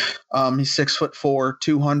 He's 6'4",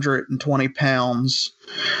 220 pounds.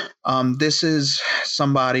 This is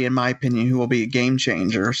somebody, in my opinion, who will be a game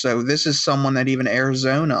changer. So this is someone that even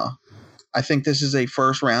Arizona, I think this is a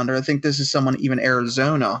first rounder. I think this is someone even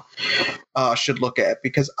Arizona should look at,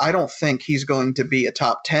 because I don't think he's going to be a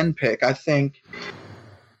top 10 pick. I think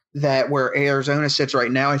that where Arizona sits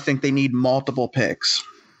right now, I think they need multiple picks.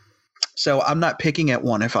 So I'm not picking at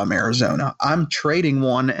 1 if I'm Arizona. I'm trading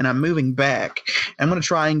 1 and I'm moving back. I'm going to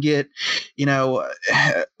try and get,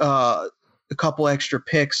 a couple extra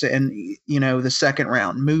picks and, the second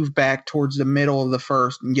round. Move back towards the middle of the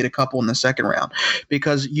first and get a couple in the second round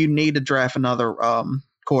because you need to draft another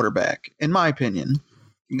quarterback, in my opinion.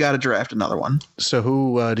 You got to draft another one. So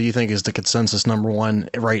who do you think is the consensus number 1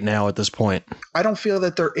 right now at this point? I don't feel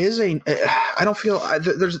that there is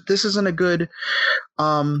this isn't a good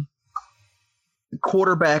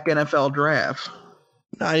quarterback NFL draft.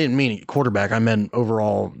 I didn't mean quarterback. I meant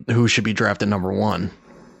overall who should be drafted number 1.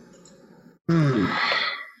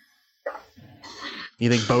 You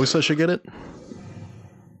think Bosa should get it?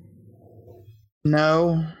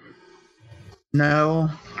 No.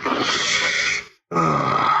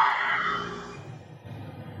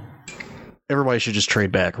 Everybody should just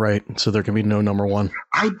trade back, right? So there can be no number 1.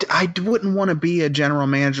 I wouldn't want to be a general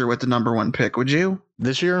manager with the number 1 pick, would you?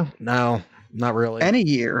 This year? No, not really. Any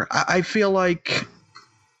year. I feel like...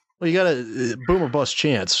 Well, you got a boom or bust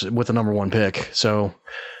chance with the number 1 pick. So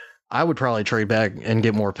I would probably trade back and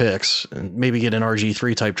get more picks and maybe get an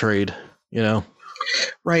RG3 type trade,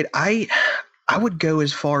 Right. I would go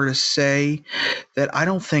as far to say that I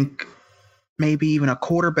don't think maybe even a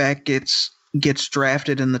quarterback gets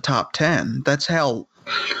drafted in the top 10. That's how.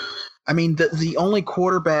 I mean, the only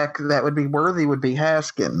quarterback that would be worthy would be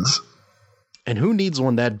Haskins. And who needs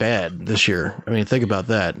one that bad this year? I mean, think about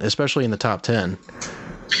that, especially in the top 10.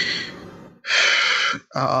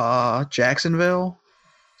 Jacksonville.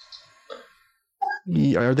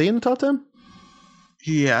 Are they in the top 10?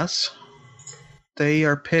 Yes. They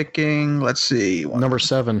are picking, let's see. Number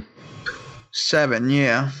 7. 7,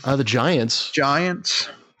 yeah. The Giants.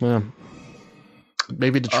 Yeah.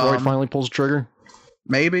 Maybe Detroit finally pulls the trigger.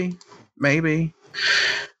 Maybe.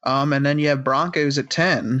 And then you have Broncos at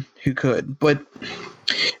 10 who could. But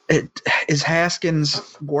is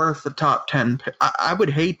Haskins worth the top 10? I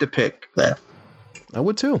would hate to pick that. I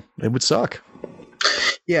would too. It would suck.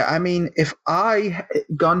 Yeah, I mean, if I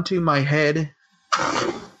gun to my head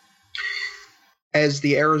as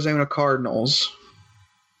the Arizona Cardinals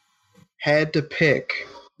had to pick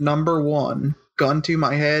number 1, gun to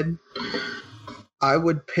my head, I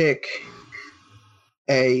would pick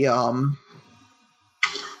a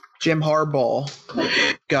Jim Harbaugh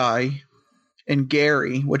guy and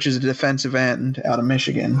Gary, which is a defensive end out of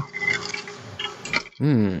Michigan.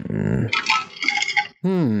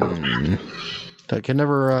 That can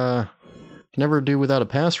never do without a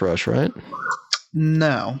pass rush, right?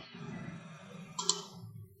 No.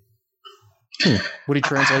 Would he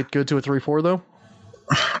translate good to a 3-4 though?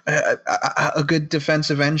 A good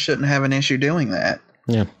defensive end shouldn't have an issue doing that.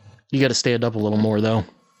 Yeah. You got to stand up a little more though.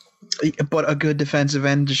 But a good defensive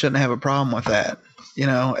end shouldn't have a problem with that.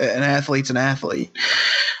 An athlete's an athlete.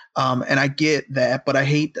 And I get that, but I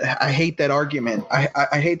hate that argument.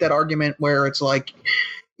 I hate that argument where it's like,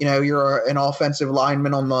 you're an offensive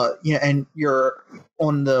lineman on the, and you're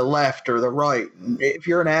on the left or the right. If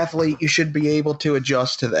you're an athlete, you should be able to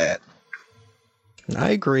adjust to that.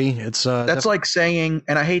 I agree. It's that's like saying,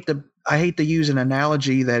 and I hate to use an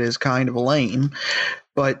analogy that is kind of lame,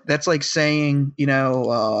 but that's like saying,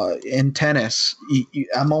 in tennis,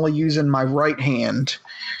 I'm only using my right hand,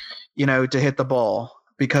 to hit the ball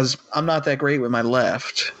because I'm not that great with my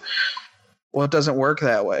left. Well, it doesn't work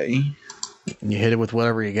that way. You hit it with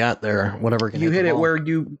whatever you got there, whatever can you hit it ball. where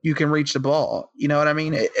you can reach the ball. You know what I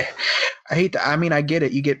mean? I get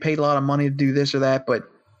it. You get paid a lot of money to do this or that, but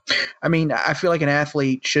I mean, I feel like an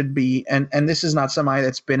athlete should be, and this is not somebody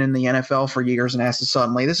that's been in the NFL for years and has to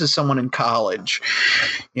suddenly, this is someone in college,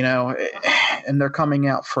 and they're coming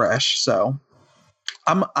out fresh. So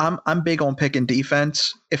I'm big on picking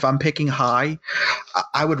defense. If I'm picking high,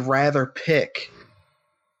 I would rather pick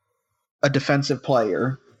a defensive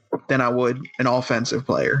player than I would an offensive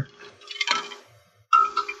player.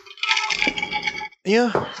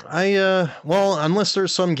 Yeah, well, unless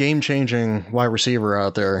there's some game-changing wide receiver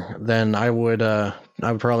out there, then I would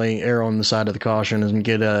probably err on the side of the caution and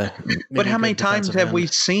get a. But how many times have we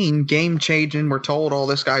seen game-changing? We're told, "Oh,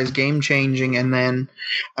 this guy's game-changing," and then,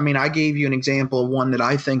 I mean, I gave you an example of one that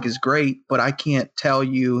I think is great, but I can't tell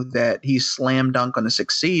you that he's slam dunk going to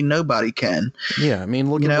succeed. Nobody can. Yeah, I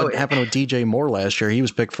mean, look at what happened with DJ Moore last year. He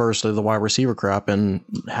was picked first of the wide receiver crop, and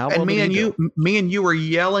me and you were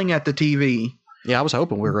yelling at the TV. Yeah, I was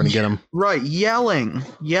hoping we were going to get him. Right, yelling,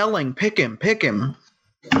 pick him.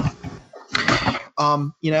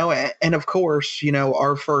 And of course,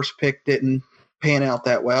 our first pick didn't pan out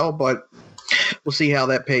that well, but we'll see how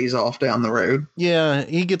that pays off down the road. Yeah,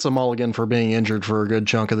 he gets a mulligan for being injured for a good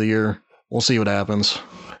chunk of the year. We'll see what happens.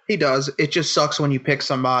 He does. It just sucks when you pick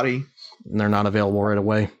somebody And they're not available right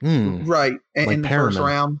away. Right. Like in the first Perriman.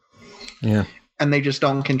 round. Yeah. And they just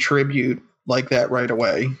don't contribute like that right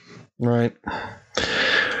away. Right.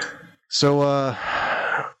 So, all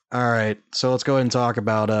right. So let's go ahead and talk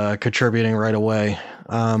about contributing right away.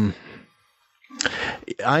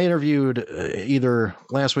 I interviewed either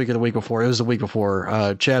last week or the week before. It was the week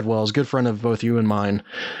before. Chad Wells, good friend of both you and mine.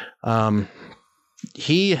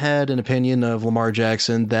 He had an opinion of Lamar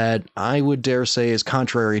Jackson that I would dare say is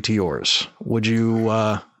contrary to yours. Would you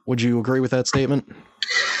agree with that statement?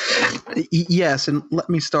 Yes, and let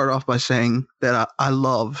me start off by saying that I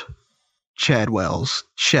love Chad Wells,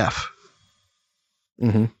 chef.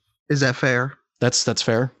 Mm-hmm. Is that fair? That's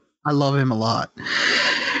fair. I love him a lot.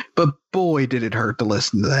 But boy, did it hurt to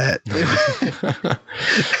listen to that.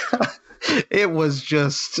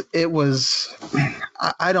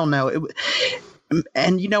 I don't know.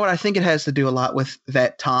 And you know what? I think it has to do a lot with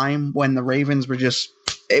that time when the Ravens were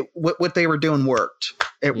what they were doing worked.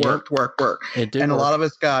 It worked. It did. And work.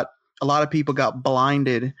 a lot of people got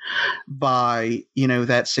blinded by,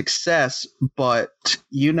 that success. But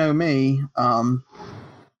you know me,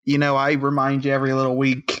 I remind you every little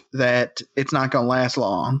week that it's not going to last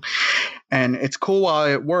long. And it's cool while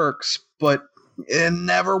it works, but it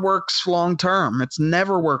never works long term. It's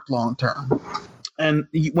never worked long term. And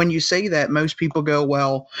when you say that, most people go,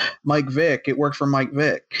 well, Mike Vick, it worked for Mike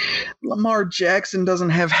Vick. Lamar Jackson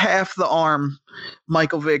doesn't have half the arm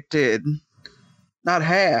Michael Vick did. Not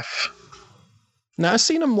half. Now, I've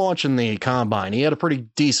seen him launching the combine. He had a pretty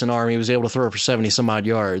decent arm. He was able to throw for 70 some odd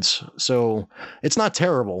yards. So it's not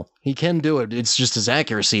terrible. He can do it. It's just his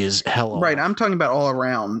accuracy is hell off. Right. I'm talking about all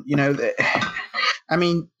around.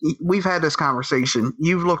 We've had this conversation.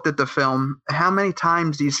 You've looked at the film. How many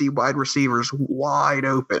times do you see wide receivers wide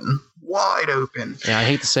open? Yeah, I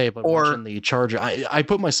hate to say it, but watching the Charger, I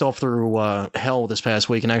put myself through hell this past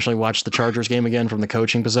week and actually watched the Chargers game again from the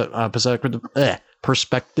coaching perspective.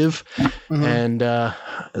 Mm-hmm.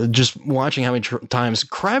 And just watching how many times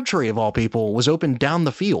Crabtree, of all people, was open down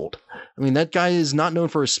the field. I mean, that guy is not known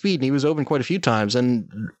for his speed, and he was open quite a few times.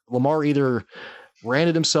 And Lamar either ran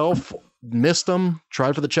it himself, missed them,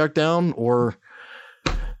 tried for the check down, or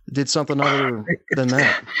did something other than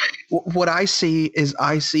that. What I see is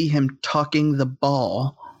him tucking the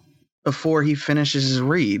ball before he finishes his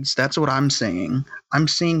reads. That's what I'm seeing. I'm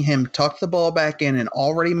seeing him tuck the ball back in and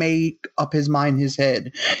already make up his mind, his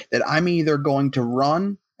head, that I'm either going to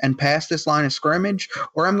run and pass this line of scrimmage,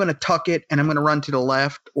 or I'm going to tuck it and I'm going to run to the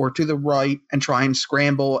left or to the right and try and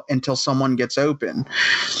scramble until someone gets open.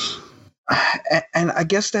 And I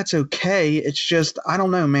guess that's okay. It's just, I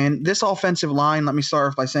don't know, man. This offensive line, let me start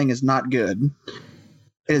off by saying, is not good.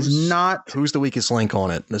 It is not. Who's the weakest link on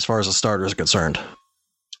it as far as the starter is concerned?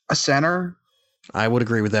 A center. I would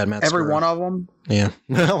agree with that, Matt. Every one of them? Yeah.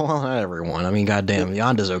 Well, not everyone. I mean, goddamn,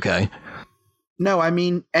 Yonda's okay. No, I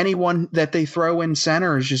mean, anyone that they throw in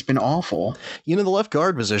center has just been awful. The left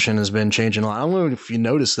guard position has been changing a lot. I don't know if you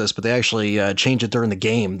noticed this, but they actually changed it during the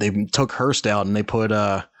game. They took Hurst out and they put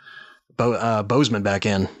Bozeman back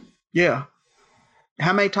in. Yeah.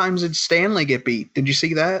 How many times did Stanley get beat? Did you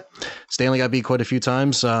see that? Stanley got beat quite a few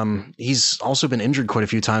times. He's also been injured quite a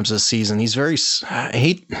few times this season. He's very.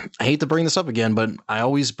 I hate to bring this up again, but I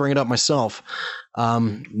always bring it up myself.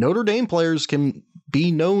 Notre Dame players can be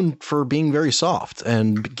known for being very soft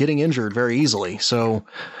and getting injured very easily. So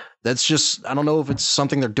that's just, I don't know if it's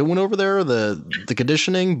something they're doing over there, the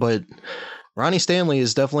conditioning, but Ronnie Stanley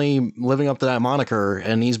is definitely living up to that moniker,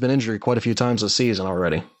 and he's been injured quite a few times this season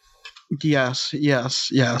already. Yes.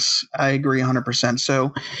 I agree 100%.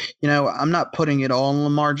 So, I'm not putting it all on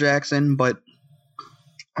Lamar Jackson, but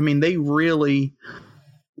I mean, they really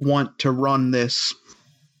want to run this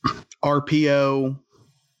RPO,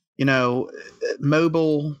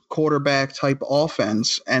 mobile quarterback type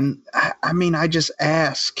offense. And I mean, I just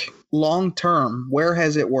ask, long term, where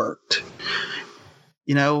has it worked?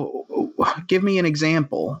 Give me an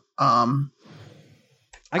example.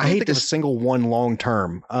 I can't think of a single one long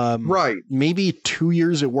term. Right. Maybe 2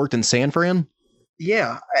 years it worked in San Fran.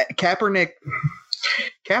 Yeah. Kaepernick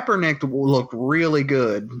looked really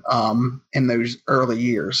good in those early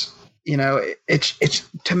years. It's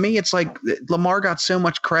to me, it's like Lamar got so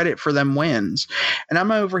much credit for them wins. And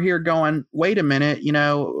I'm over here going, wait a minute, he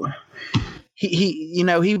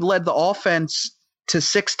led the offense to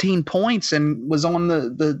 16 points and was on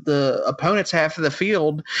the opponent's half of the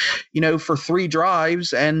field, for 3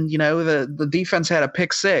 drives. And, the defense had a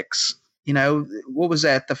pick 6. What was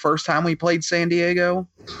that? The first time we played San Diego?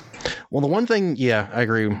 Well, the one thing, yeah, I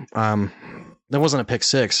agree. There wasn't a pick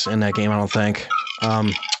 6 in that game, I don't think.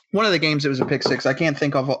 one of the games, it was a pick six. I can't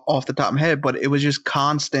think of off the top of my head, but it was just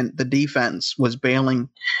constant. The defense was bailing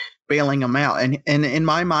him out. And in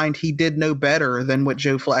my mind, he did no better than what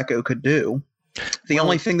Joe Flacco could do. The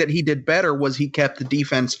only thing that he did better was he kept the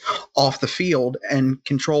defense off the field and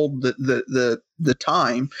controlled the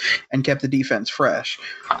time and kept the defense fresh.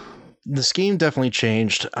 The scheme definitely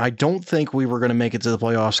changed. I don't think we were going to make it to the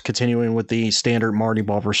playoffs continuing with the standard Marty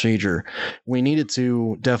Ball procedure. We needed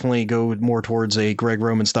to definitely go more towards a Greg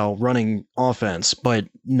Roman style running offense, but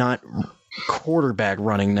not quarterback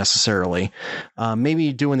running necessarily.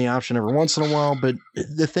 Maybe doing the option every once in a while, but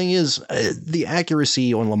the thing is, the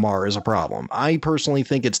accuracy on Lamar is a problem. I personally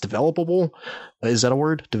think it's developable. Is that a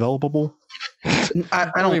word? Developable? I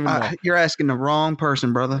don't even know. You're asking the wrong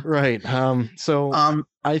person, brother. Right.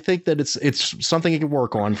 I think that it's something you can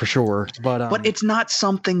work on for sure, but it's not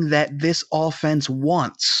something that this offense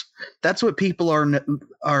wants. That's what people are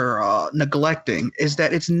neglecting, is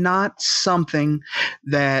that it's not something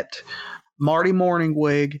that Marty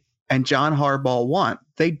Morningwig and John Harbaugh want.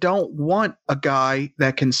 They don't want a guy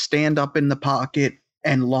that can stand up in the pocket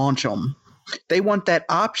and launch them. They want that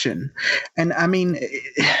option. And I mean,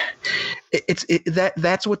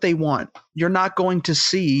 that's what they want. You're not going to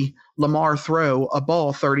see Lamar throw a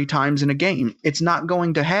ball 30 times in a game. It's not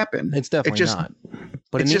going to happen. It's definitely not.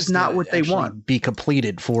 But it's just not what they want. Be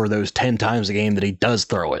completed for those 10 times a game that he does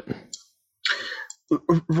throw it.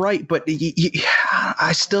 Right, but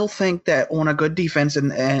I still think that on a good defense,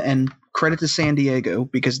 and credit to San Diego,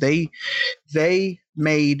 because they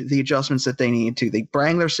made the adjustments that they needed to. They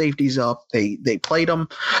bring their safeties up. They played them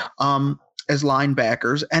as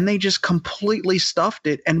linebackers, and they just completely stuffed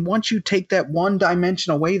it. And once you take that one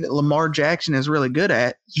dimension away that Lamar Jackson is really good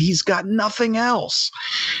at, he's got nothing else.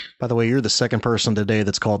 By the way, you're the second person today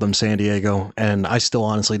that's called them San Diego, and I still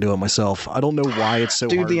honestly do it myself. I don't know why it's so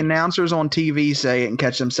hard. The announcers on TV say it and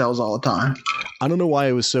catch themselves all the time. I don't know why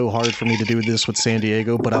it was so hard for me to do this with San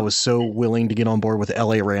Diego, but I was so willing to get on board with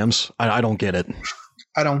LA Rams. I don't get it.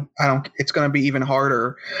 I don't. It's going to be even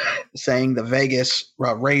harder saying the Vegas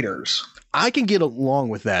Raiders. I can get along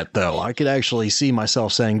with that, though. I could actually see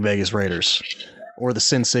myself saying Vegas Raiders or the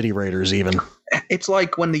Sin City Raiders even. It's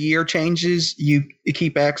like when the year changes, you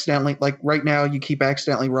keep accidentally, like right now, you keep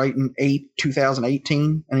accidentally writing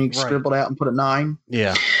 2018, and you scribble it out and put a 9.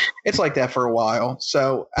 Yeah. It's like that for a while.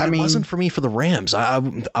 So, it wasn't for me for the Rams. I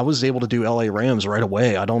was able to do LA Rams right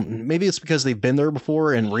away. Maybe it's because they've been there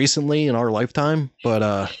before and recently in our lifetime, but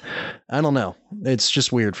I don't know. It's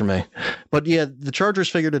just weird for me. But yeah, the Chargers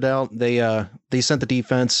figured it out. They sent the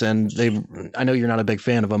defense, and I know you're not a big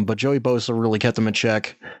fan of them, but Joey Bosa really kept them in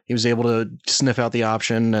check. He was able to sniff out the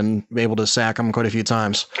option and be able to sack them quite a few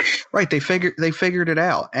times. Right. They figured it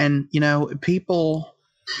out. And, people...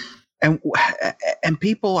 And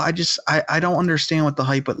people, I don't understand what the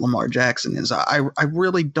hype with Lamar Jackson is. I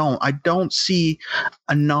really don't. I don't see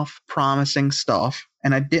enough promising stuff,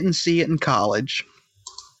 and I didn't see it in college,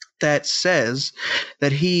 that says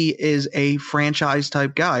that he is a franchise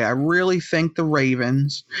type guy. I really think the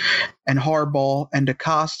Ravens and Harbaugh and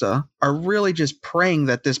DaCosta are really just praying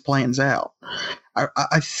that this plans out.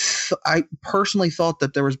 I personally thought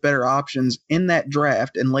that there was better options in that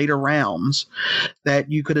draft in later rounds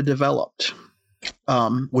that you could have developed.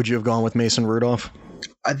 Would you have gone with Mason Rudolph?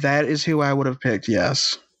 That is who I would have picked.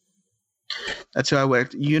 Yes. That's who I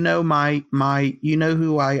would. You know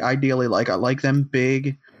who I ideally like. I like them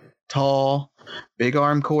big, tall, big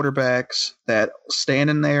arm quarterbacks that stand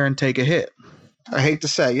in there and take a hit. I hate to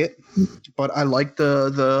say it, but I like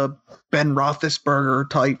the Ben Roethlisberger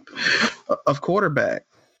type of quarterback.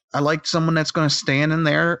 I like someone that's going to stand in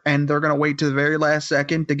there and they're going to wait to the very last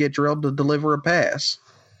second to get drilled to deliver a pass.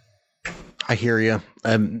 I hear you.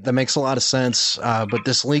 That makes a lot of sense. But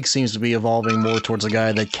this league seems to be evolving more towards a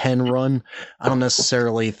guy that can run. I don't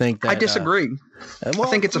necessarily think that. I disagree. I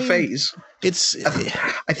think it's a phase.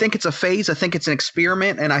 I think it's a phase. I think it's an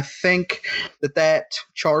experiment, and I think that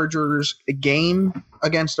Chargers game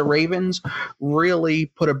against the Ravens really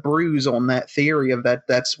put a bruise on that theory of that.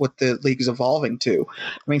 That's what the league is evolving to.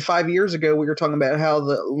 I mean, 5 years ago we were talking about how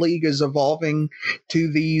the league is evolving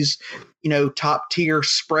to these, top tier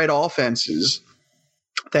spread offenses.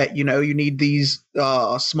 That you need these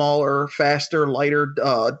smaller, faster, lighter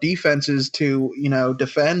defenses to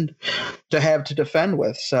defend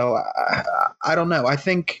with. So I don't know. I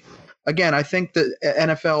think the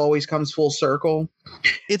NFL always comes full circle.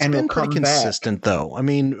 It's been pretty consistent, though. I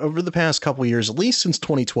mean, over the past couple of years, at least since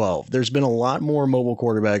 2012, there's been a lot more mobile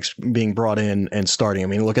quarterbacks being brought in and starting. I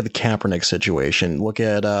mean, look at the Kaepernick situation. Look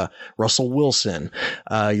at Russell Wilson.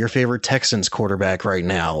 Your favorite Texans quarterback right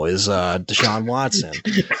now is Deshaun Watson.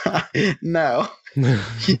 No.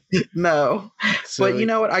 No. So But you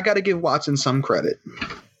know what? I got to give Watson some credit.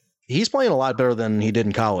 he's playing a lot better than he did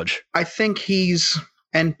in college. I think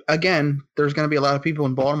and again, there's going to be a lot of people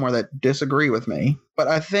in Baltimore that disagree with me, but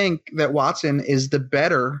I think that Watson is the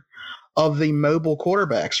better of the mobile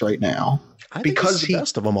quarterbacks right now. I think Because he's the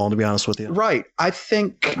best of them all, to be honest with you. Right. I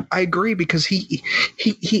agree because he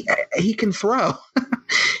can throw.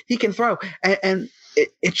 He can throw. And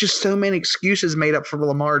it's just so many excuses made up for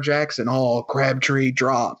Lamar Jackson. Oh, Crabtree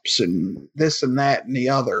drops and this and that and the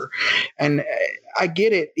other. And I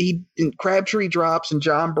get it. Crabtree drops and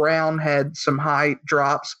John Brown had some high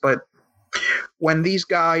drops, but when these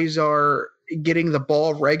guys are getting the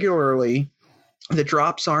ball regularly, the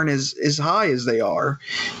drops aren't as high as they are.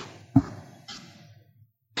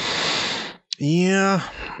 Yeah.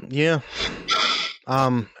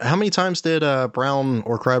 How many times did Brown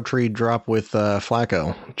or Crabtree drop with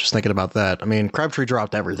Flacco? Just thinking about that. I mean, Crabtree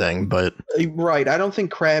dropped everything, but Right. I don't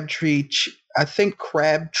think Crabtree. I think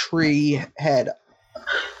Crabtree had.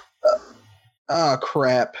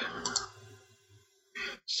 Crap.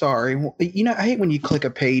 Sorry. You know, I hate when you click a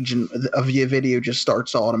page and a video just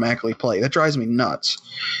starts to automatically play. That drives me nuts.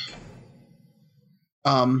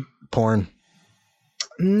 porn.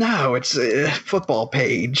 No, it's a football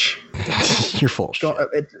page. You're full of shit.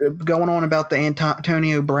 It's going on about the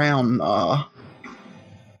Antonio Brown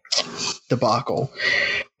debacle.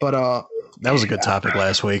 But that was a good topic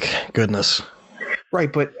last week. Goodness.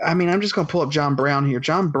 right, but I mean, I'm just going to pull up John Brown here.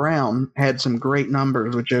 John Brown had some great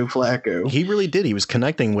numbers with Joe Flacco. He really did. He was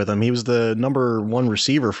connecting with him. He was the number one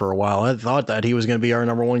receiver for a while. I thought that he was going to be our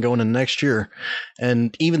number one going into next year.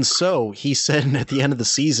 And even so, he said at the end of the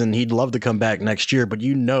season he'd love to come back next year, but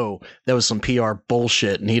you know that was some PR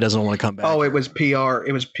bullshit and he doesn't want to come back. Oh, it was PR.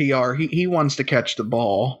 It was PR. He wants to catch the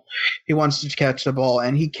ball. He wants to catch the ball,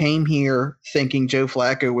 and he came here thinking Joe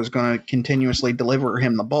Flacco was going to continuously deliver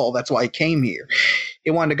him the ball. That's why he came here.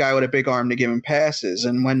 He wanted a guy with a big arm to give him passes.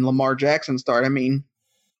 And when Lamar Jackson started, I mean,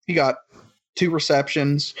 he got 2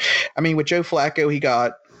 receptions. I mean, with Joe Flacco,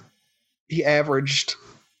 he averaged,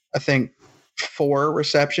 I think, 4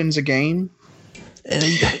 receptions a game. And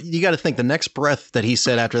you got to think the next breath that he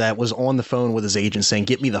said after that was on the phone with his agent saying,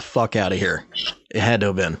 "Get me the fuck out of here." It had to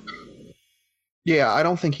have been. Yeah, I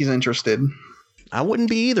don't think he's interested. I wouldn't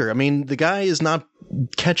be either. I mean, the guy is not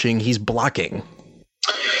catching, he's blocking.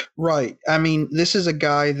 Right. I mean, this is a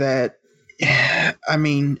guy that, I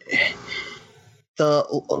mean,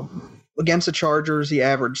 against the Chargers, he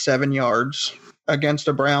averaged 7 yards. Against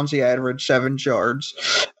the Browns, he averaged 7 yards.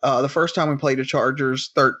 The first time we played the Chargers,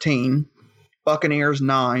 13. Buccaneers,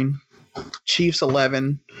 9. Chiefs,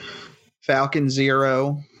 11. Falcons,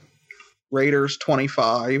 0. Raiders,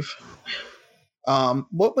 25.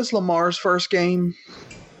 What was Lamar's first game?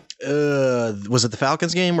 Was it the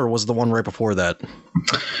Falcons game or was it the one right before that?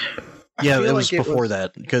 Yeah, it was before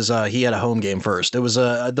that because he had a home game first. It was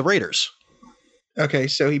the Raiders. Okay,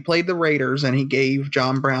 so he played the Raiders and he gave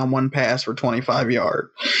John Brown 1 pass for 25 yards.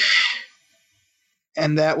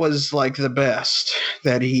 And that was like the best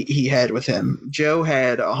that he had with him. Joe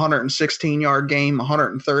had a 116-yard game,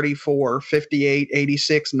 134, 58,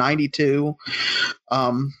 86, 92.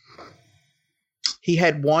 He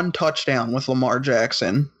had 1 touchdown with Lamar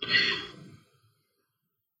Jackson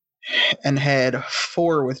and had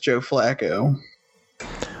 4 with Joe Flacco.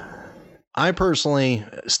 I personally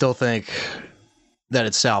still think that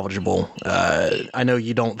it's salvageable. I know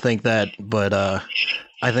you don't think that, but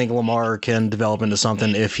I think Lamar can develop into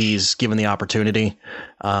something if he's given the opportunity.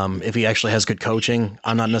 If he actually has good coaching.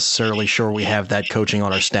 I'm not necessarily sure we have that coaching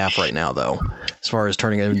on our staff right now, though, as far as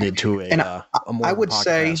turning it into a more I would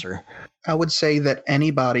say passer. I would say that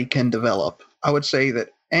anybody can develop. I would say that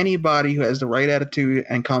anybody who has the right attitude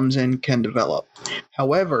and comes in can develop.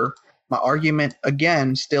 However, my argument,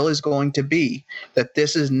 again, still is going to be that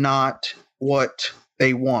this is not what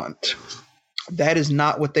they want. That is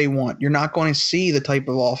not what they want. You're not going to see the type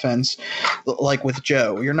of offense like with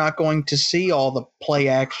Joe. You're not going to see all the play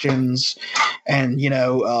actions and,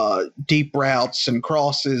 deep routes and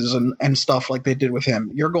crosses and stuff like they did with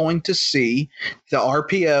him. You're going to see the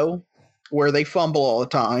RPO, where they fumble all the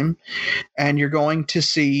time, and you're going to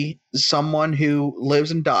see someone who lives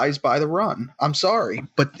and dies by the run. I'm sorry,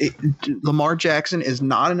 but Lamar Jackson is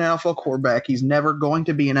not an NFL quarterback. He's never going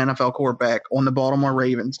to be an NFL quarterback on the Baltimore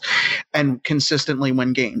Ravens and consistently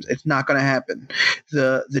win games. It's not going to happen.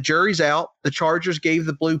 The jury's out. The Chargers gave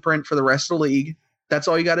the blueprint for the rest of the league. That's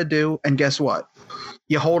all you got to do, and guess what?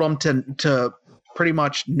 You hold them to pretty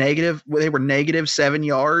much negative. They were negative 7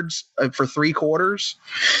 yards for 3 quarters.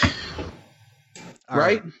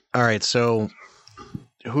 Right? All right. So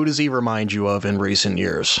who does he remind you of in recent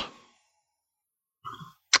years?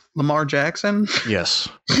 Lamar Jackson? Yes.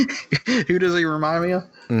 Who does he remind me of?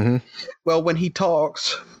 Mm-hmm. Well, when he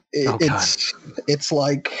talks, it's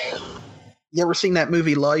like, you ever seen that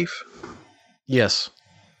movie Life? Yes.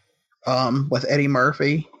 With Eddie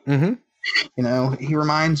Murphy. Mm-hmm. You know, he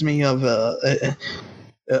reminds me of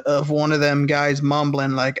one of them guys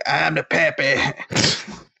mumbling like, "I'm the pappy."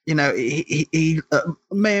 You know, he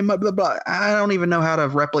man, blah, blah, blah. I don't even know how to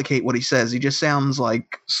replicate what he says. He just sounds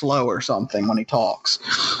like slow or something when he talks.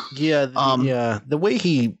 Yeah, the way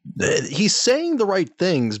he's saying the right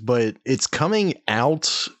things, but it's coming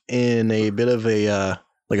out in a bit of a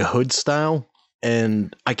like a hood style,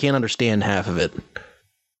 and I can't understand half of it.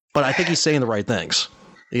 But I think he's saying the right things.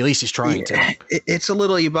 At least he's trying to. It's a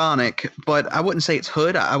little Ebonic, but I wouldn't say it's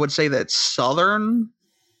hood. I would say that's Southern.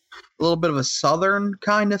 A little bit of a Southern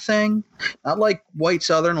kind of thing. Not like white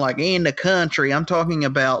Southern, like in the country. I'm talking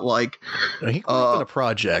about like... He grew up in a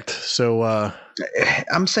project, so...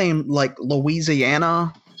 I'm saying like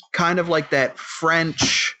Louisiana, kind of like that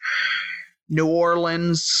French, New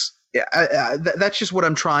Orleans. Yeah, that's just what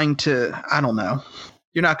I'm trying to... I don't know.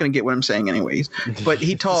 You're not going to get what I'm saying anyways. But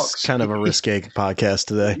he talks... It's kind of a risque podcast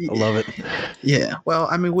today. I love it. Yeah. Well,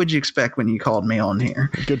 I mean, what'd you expect when you called me on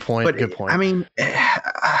here? Good point. But, good point. I mean,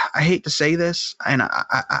 I hate to say this, and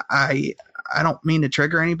I don't mean to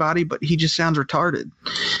trigger anybody, but he just sounds retarded.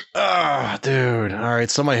 Ah, dude. All right.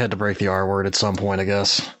 Somebody had to break the R word at some point, I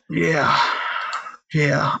guess. Yeah.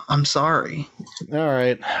 Yeah. I'm sorry. All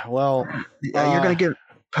right. Well... Yeah, you're going to get...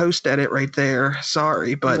 post edit right there.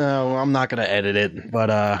 Sorry, but no, I'm not going to edit it. But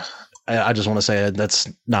I just want to say that's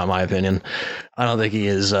not my opinion. I don't think he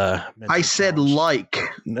is. I said challenged. Like.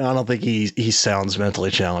 I don't think he sounds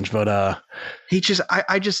mentally challenged. But he just.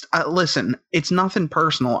 I just listen. It's nothing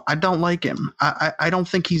personal. I don't like him. I don't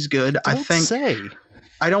think he's good. I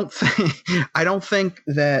don't think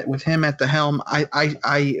that with him at the helm.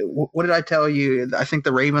 What did I tell you? I think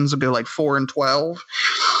the Ravens will go like 4-12.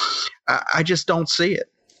 I just don't see it.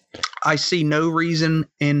 I see no reason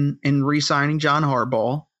in re-signing John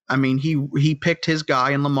Harbaugh. I mean, he picked his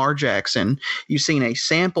guy in Lamar Jackson. You've seen a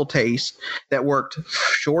sample taste that worked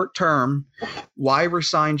short term. Why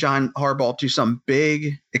resign John Harbaugh to some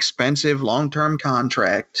big, expensive, long-term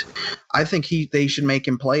contract? I think they should make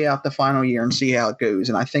him play out the final year and see how it goes.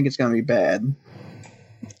 And I think it's going to be bad.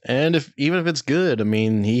 And even if it's good, I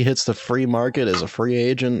mean, he hits the free market as a free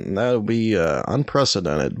agent, and that'll be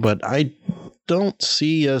unprecedented. But I don't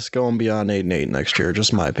see us going beyond 8-8 next year.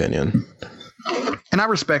 Just my opinion. And I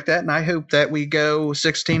respect that, and I hope that we go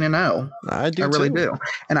 16-0. I do. I really do.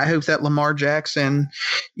 And I hope that Lamar Jackson,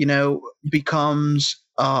 becomes,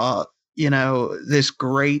 this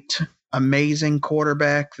great, amazing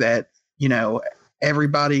quarterback that,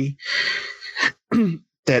 everybody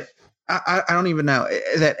that. I don't even know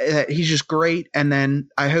that he's just great, and then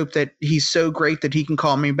I hope that he's so great that he can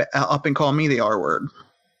call me up and call me the R word.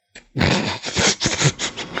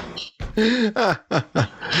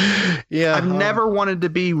 Yeah, I've never wanted to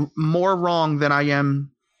be more wrong than I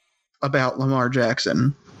am about Lamar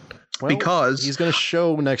Jackson. Well, because he's going to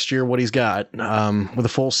show next year what he's got with a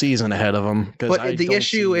full season ahead of him. But the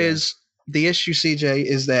issue, CJ,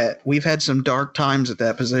 is that we've had some dark times at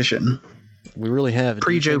that position. We really have.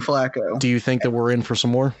 Pre-Joe Flacco. Do you think that we're in for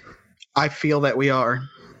some more? I feel that we are.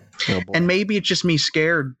 Oh, and maybe it's just me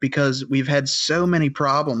scared because we've had so many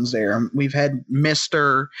problems there. We've had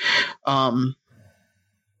Mr. I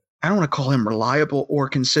don't want to call him reliable or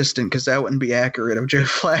consistent because that wouldn't be accurate of Joe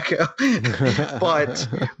Flacco.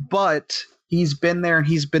 but he's been there and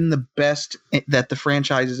he's been the best that the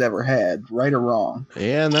franchise has ever had, right or wrong.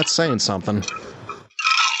 Yeah, and that's saying something.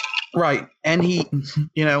 Right. And he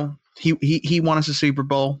won us a Super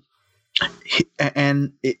Bowl.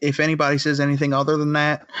 And if anybody says anything other than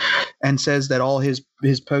that and says that all his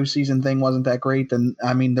postseason thing wasn't that great, then,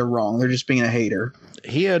 I mean, they're wrong. They're just being a hater.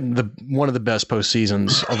 He had one of the best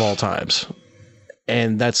postseasons of all times.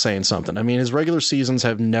 And that's saying something. I mean, his regular seasons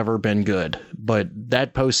have never been good, but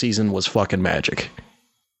that postseason was fucking magic.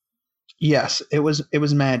 Yes, it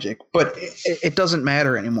was magic, but it doesn't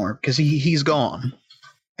matter anymore because he's gone.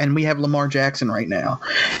 And we have Lamar Jackson right now.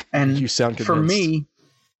 And you sound convinced.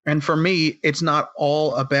 For me, it's not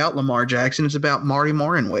all about Lamar Jackson. It's about Marty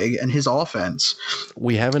Mornhinweg and his offense.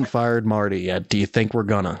 We haven't fired Marty yet. Do you think we're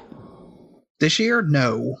gonna? This year?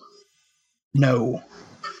 No.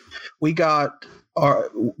 We got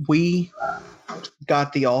the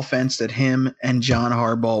offense that him and John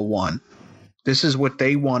Harbaugh won. This is what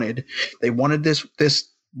they wanted. They wanted this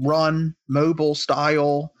run, mobile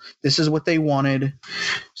style. This is what they wanted.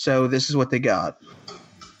 So this is what they got.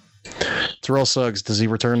 Terrell Suggs, does he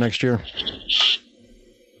return next year?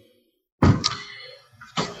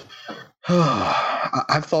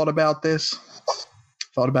 I've thought about this,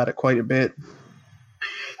 thought about it quite a bit.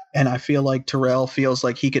 And I feel like Terrell feels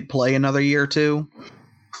like he could play another year or two.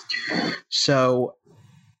 So,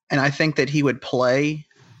 and I think that he would play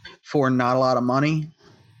for not a lot of money.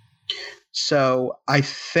 So I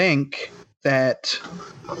think that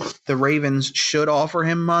the Ravens should offer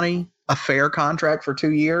him money, a fair contract for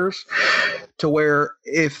 2 years, to where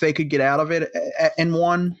if they could get out of it in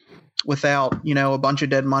one without, a bunch of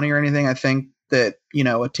dead money or anything, I think that,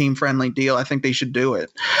 a team-friendly deal, I think they should do it.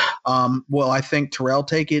 Will I think Terrell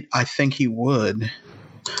take it? I think he would.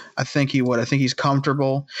 I think he's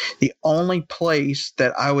comfortable. The only place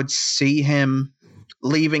that I would see him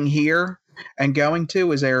leaving here and going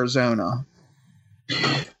to is Arizona.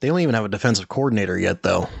 They don't even have a defensive coordinator yet,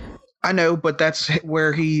 though. I know, but that's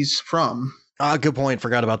where he's from. Good point.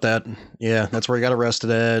 Forgot about that. Yeah, that's where he got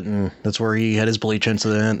arrested at, and that's where he had his bleach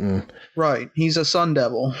incident. And right, he's a Sun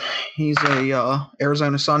Devil. He's a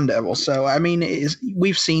Arizona Sun Devil. So I mean,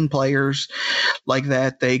 we've seen players like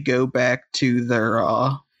that. They go back to their,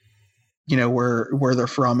 where they're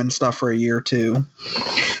from and stuff for a year or two.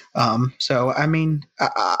 So I mean,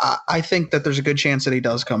 I think that there's a good chance that he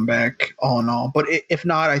does come back all in all. But if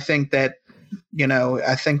not, I think that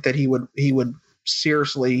he would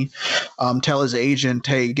seriously tell his agent,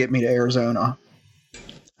 hey, get me to Arizona.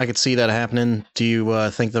 I could see that happening. Do you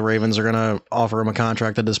think the Ravens are going to offer him a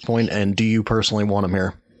contract at this point? And do you personally want him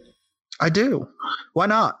here? I do. Why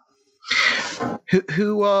not?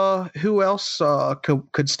 Who else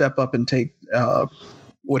could step up and take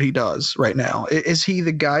what he does right now? Is he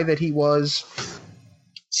the guy that he was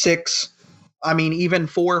even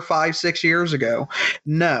 4, 5, 6 years ago?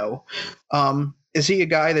 No. Is he a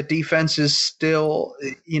guy that defenses still,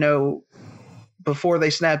 before they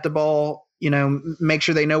snap the ball, make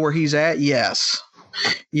sure they know where he's at? Yes.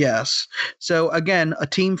 So again, a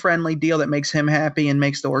team-friendly deal that makes him happy and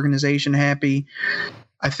makes the organization happy.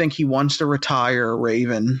 I think he wants to retire a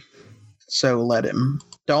Raven, so let him.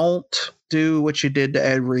 Don't do what you did to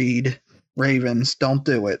Ed Reed. Ravens, don't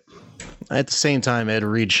do it. At the same time, Ed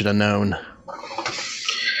Reed should have known.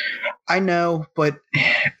 I know, but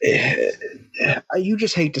you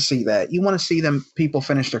just hate to see that. You want to see people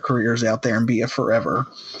finish their careers out there and be a forever.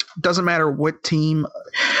 Doesn't matter what team,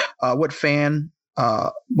 what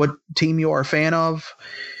team you are a fan of.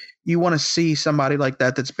 You want to see somebody like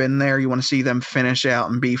that's been there. You want to see them finish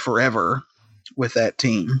out and be forever with that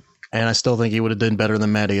team. And I still think he would have done better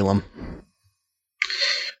than Matt Elam.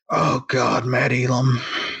 Oh God, Matt Elam.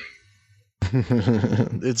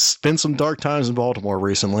 It's been some dark times in Baltimore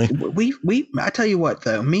recently. I tell you what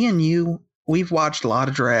though, me and you, we've watched a lot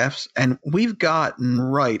of drafts and we've gotten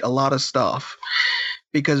right a lot of stuff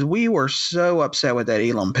because we were so upset with that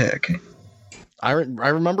Elam pick. I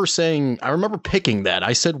remember picking that.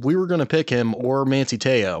 I said we were going to pick him or Manti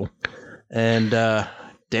Te'o, and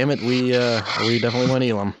damn it, we definitely went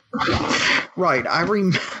Elam. Right. I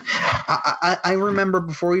remember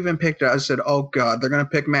before we even picked it, I said, "Oh God, they're going to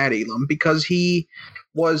pick Matt Elam," because he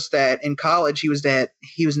was that in college. He was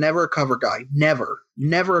never a cover guy, never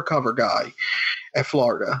a cover guy at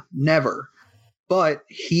Florida, never. But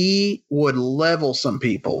he would level some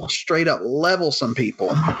people, straight up level some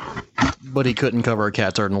people. But he couldn't cover a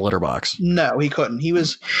cat turd in a litter box. No, he couldn't. He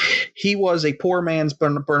was a poor man's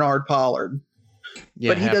Bernard Pollard.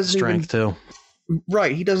 Yeah, but he doesn't strength too.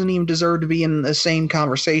 Right, he doesn't even deserve to be in the same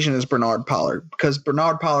conversation as Bernard Pollard because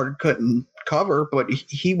Bernard Pollard couldn't cover, but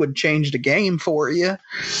he would change the game for you.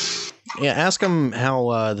 Yeah, ask him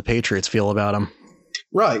how the Patriots feel about him.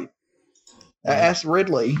 Right. Ask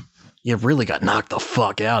Ridley. You really got knocked the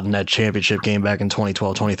fuck out in that championship game back in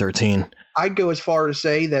 2012, 2013. I'd go as far to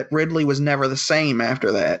say that Ridley was never the same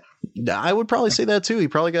after that. I would probably say that too. He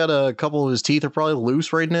probably got a couple of his teeth are probably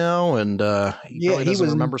loose right now, and he doesn't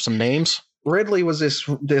remember some names. Ridley was this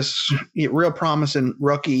real promising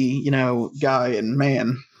rookie, guy, and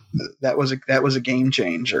man, that was a game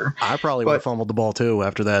changer. I probably would have fumbled the ball too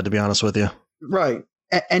after that, to be honest with you. Right,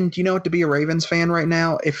 and you know what? To be a Ravens fan right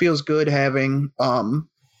now, it feels good having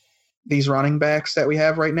these running backs that we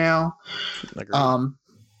have right now. Agreed.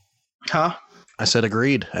 I said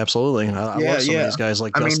agreed. Absolutely. I love some of these guys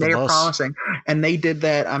like Gus the they're Bus. promising, and they did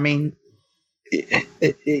that. I mean,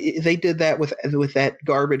 they did that with that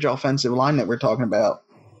garbage offensive line that we're talking about.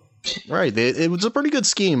 Right. It was a pretty good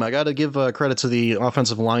scheme. I got to give credit to the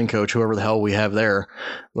offensive line coach, whoever the hell we have there.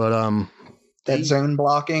 But that zone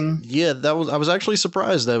blocking. Yeah, I was actually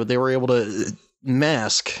surprised that they were able to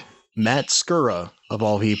mask Matt Skura, of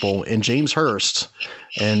all people, and James Hurst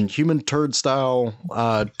and human turd style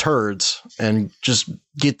turds and just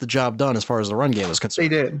get the job done as far as the run game is concerned.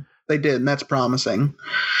 They did, and that's promising.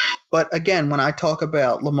 But again, when I talk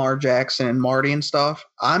about Lamar Jackson and Marty and stuff,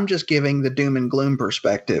 I'm just giving the doom and gloom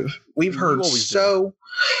perspective. We've heard so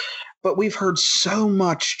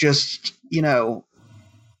much just,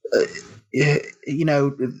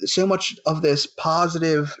 so much of this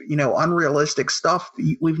positive, unrealistic stuff.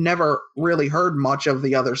 We've never really heard much of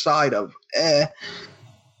the other side of.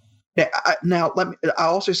 Now, I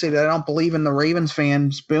also say that I don't believe in the Ravens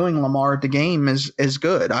fans booing Lamar at the game is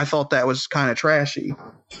good. I thought that was kind of trashy.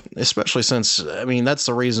 Especially since, that's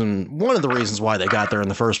one of the reasons why they got there in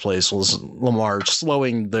the first place was Lamar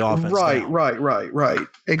slowing the offense down. Right.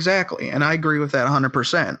 Exactly. And I agree with that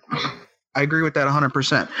 100%.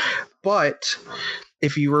 But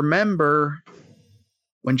if you remember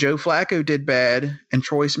when Joe Flacco did bad and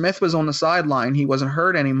Troy Smith was on the sideline, he wasn't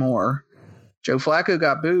hurt anymore. Joe Flacco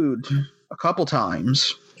got booed a couple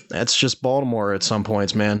times. That's just Baltimore at some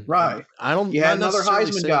points, man. Right. Another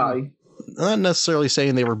Heisman guy. Not necessarily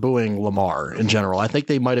saying they were booing Lamar in general. I think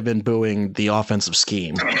they might have been booing the offensive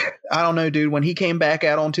scheme. I don't know, dude. When he came back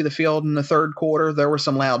out onto the field in the third quarter, there were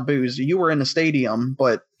some loud boos. You were in the stadium,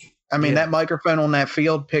 but that microphone on that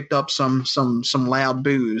field picked up some loud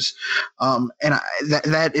boos,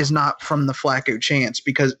 that is not from the Flacco chance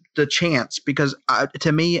because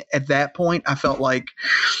to me at that point I felt like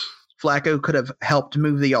Flacco could have helped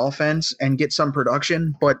move the offense and get some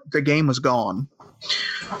production, but the game was gone.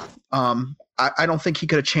 I don't think he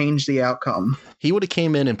could have changed the outcome. He would have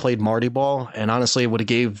came in and played Marty ball, and honestly, it would have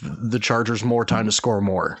gave the Chargers more time to score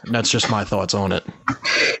more. That's just my thoughts on it.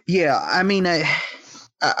 Yeah, I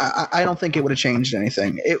don't think it would have changed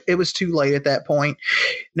anything. It was too late at that point.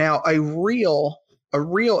 Now, a real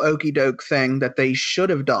okey doke thing that they should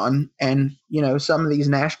have done, and some of these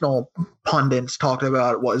national pundits talked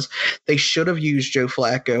about it, was they should have used Joe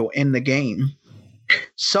Flacco in the game.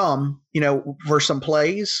 For some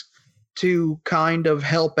plays to kind of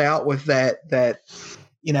help out with that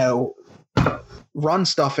run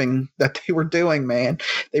stuffing that they were doing, man.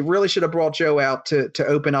 They really should have brought Joe out to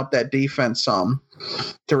open up that defense some,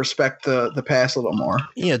 to respect the pass a little more.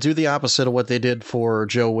 Yeah, do the opposite of what they did for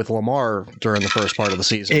Joe with Lamar during the first part of the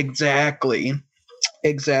season. Exactly.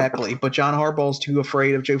 But John Harbaugh's too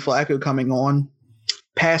afraid of Joe Flacco coming on,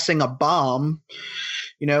 passing a bomb,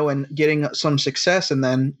 and getting some success, and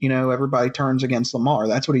then, everybody turns against Lamar.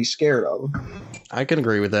 That's what he's scared of. I can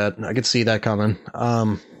agree with that. I could see that coming.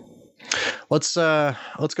 Let's go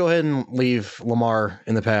ahead and leave Lamar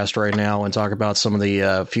in the past right now and talk about some of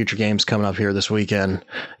the future games coming up here this weekend.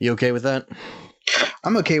 You okay with that?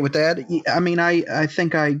 I'm okay with that. I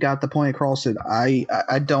think I got the point across that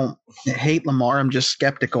I don't hate Lamar. I'm just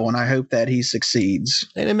skeptical, and I hope that he succeeds.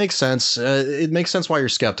 And it makes sense. It makes sense why you're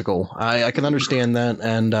skeptical. I can understand that,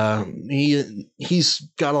 and he's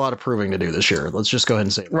got a lot of proving to do this year. Let's just go ahead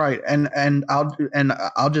and say it. Right, and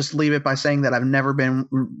I'll just leave it by saying that I've never been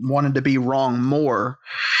wanted to be wrong more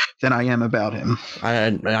than I am about him.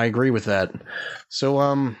 I agree with that. So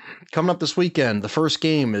coming up this weekend, the first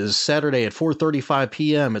game is Saturday at 4:35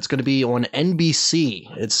 p.m. It's going to be on NBC.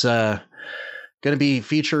 It's going to be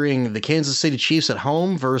featuring the Kansas City Chiefs at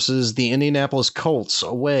home versus the Indianapolis Colts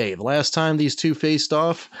away. The last time these two faced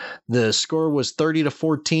off, the score was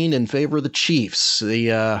 30-14 in favor of the Chiefs.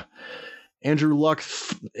 The Andrew Luck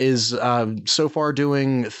is so far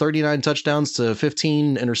doing 39 touchdowns to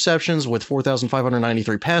 15 interceptions with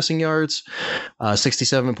 4,593 passing yards,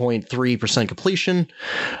 67.3% completion.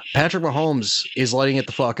 Patrick Mahomes is lighting it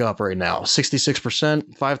the fuck up right now.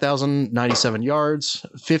 66%, 5,097 yards,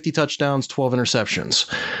 50 touchdowns, 12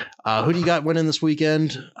 interceptions. Who do you got winning this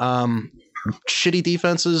weekend? Shitty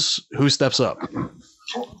defenses. Who steps up?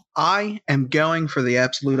 I am going for the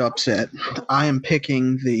absolute upset. I am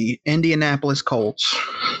picking the Indianapolis Colts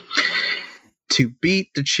to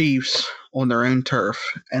beat the Chiefs on their own turf.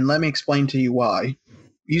 And let me explain to you why.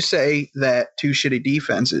 You say that two shitty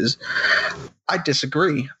defenses. I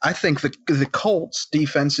disagree. I think the Colts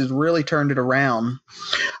defense has really turned it around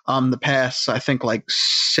the past, I think, like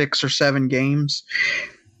 6 or 7 games.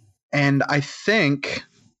 And I think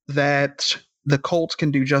that the Colts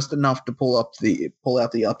can do just enough to pull out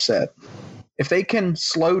the upset. If they can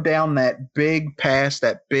slow down that big pass,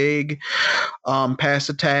 that big pass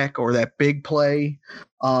attack, or that big play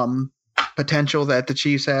potential that the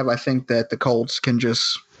Chiefs have, I think that the Colts can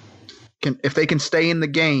if they can stay in the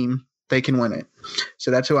game, they can win it.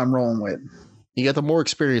 So that's who I'm rolling with. You got the more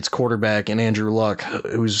experienced quarterback in Andrew Luck,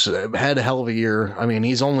 who's had a hell of a year. I mean,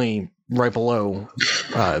 he's only right below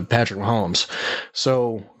Patrick Mahomes.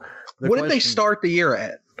 So what did they start the year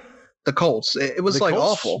at? The Colts. It was Colts,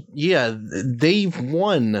 awful. Yeah, they've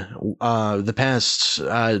won the past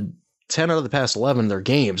 10 out of the past 11 of their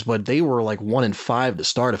games, but they were like 1-5 to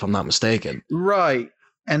start, if I'm not mistaken. Right.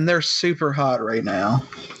 And they're super hot right now.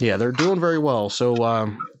 Yeah, they're doing very well.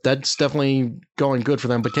 So that's definitely going good for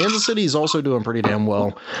them. But Kansas City is also doing pretty damn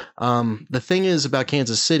well. The thing is about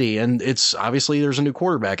Kansas City, and it's obviously there's a new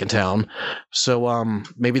quarterback in town, so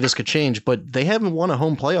maybe this could change, but they haven't won a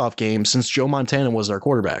home playoff game since Joe Montana was their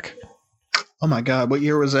quarterback. Oh my God, what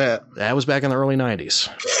year was that? That was back in the early 90s.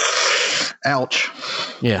 Ouch.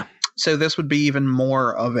 Yeah. So this would be even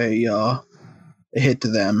more of a hit to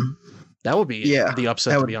them. That would be the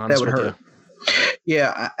upset, to be honest with you.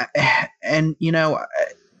 Yeah, and you know,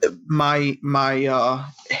 my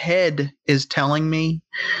head is telling me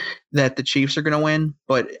that the Chiefs are going to win,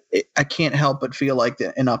 but I can't help but feel like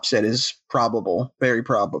an upset is probable, very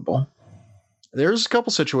probable. There's a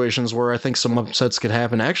couple situations where I think some upsets could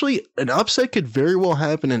happen. Actually, an upset could very well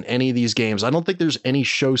happen in any of these games. I don't think there's any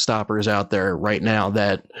showstoppers out there right now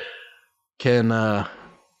that can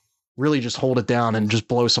really just hold it down and just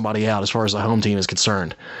blow somebody out as far as the home team is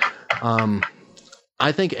concerned.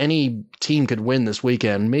 I think any team could win this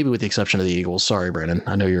weekend, maybe with the exception of the Eagles. Sorry, Brandon.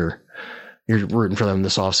 I know you're rooting for them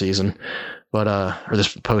this offseason, but or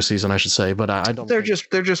this postseason, I should say. But I don't. They're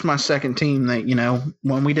just my second team. That, you know,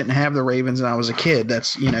 when we didn't have the Ravens and I was a kid,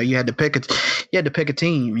 that's, you know, you had to pick a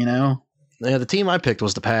team. You know. Yeah, the team I picked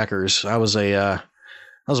was the Packers. I was a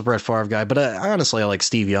Brett Favre guy, but honestly, I like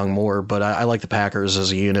Steve Young more. But I like the Packers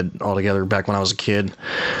as a unit altogether back when I was a kid.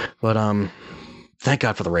 But thank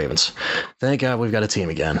God for the Ravens. Thank God we've got a team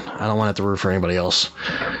again. I don't want to have to root for anybody else.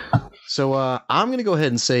 So I'm going to go ahead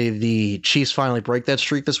and say the Chiefs finally break that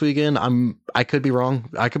streak this weekend. I could be wrong.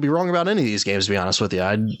 I could be wrong about any of these games, to be honest with you.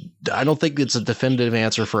 I don't think it's a definitive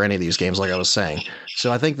answer for any of these games, like I was saying.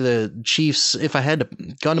 So I think the Chiefs, if I had to,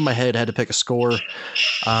 gun to my head, had to pick a score,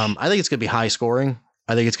 I think it's going to be high scoring.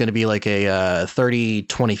 I think it's going to be like a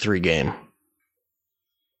 30-23 game.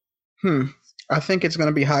 I think it's going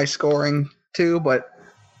to be high scoring too, but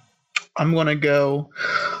I'm going to go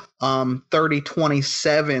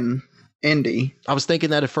 30-27 Indy. I was thinking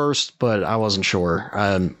that at first, but I wasn't sure.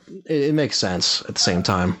 It makes sense at the same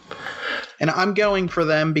time. And I'm going for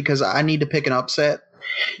them because I need to pick an upset.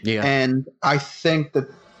 Yeah. And I think that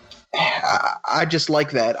I just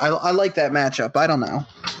like that. I like that matchup. I don't know.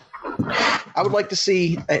 I would like to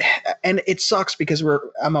see, and it sucks because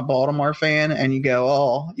I'm a Baltimore fan, and you go,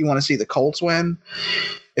 oh, you want to see the Colts win?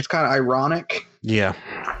 It's kind of ironic. Yeah.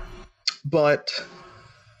 But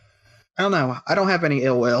I don't know. I don't have any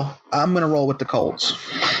ill will. I'm going to roll with the Colts.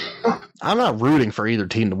 I'm not rooting for either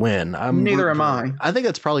team to win. Neither am I. I think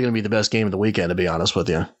that's probably going to be the best game of the weekend, to be honest with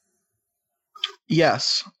you.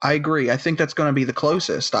 Yes, I agree. I think that's going to be the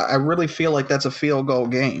closest. I really feel like that's a field goal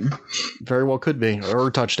game. Very well could be, or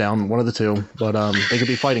a touchdown, one of the two. But they could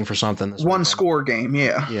be fighting for something. One score game,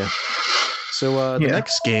 yeah. Yeah. So the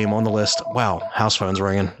next game on the list. Wow, house phone's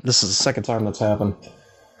ringing. This is the second time that's happened.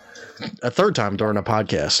 A third time during a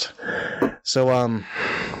podcast. So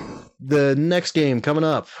the next game coming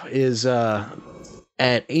up is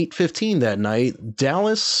at 8:15 that night.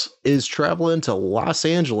 Dallas is traveling to Los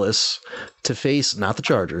Angeles to face not the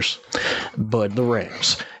Chargers, but the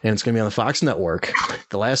Rams, and it's going to be on the Fox Network.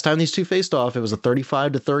 The last time these two faced off, it was a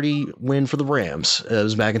 35-30 win for the Rams. It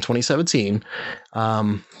was back in 2017.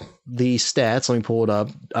 The stats, let me pull it up.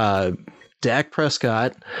 Dak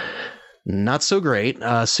Prescott, not so great.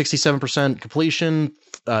 67% completion,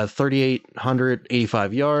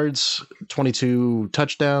 3,885 yards, 22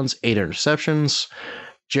 touchdowns, 8 interceptions.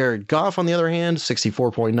 Jared Goff, on the other hand,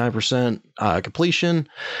 64.9% completion,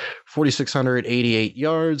 4,688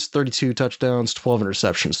 yards, 32 touchdowns, 12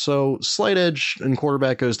 interceptions. So slight edge in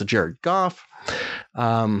quarterback goes to Jared Goff.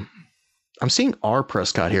 I'm seeing R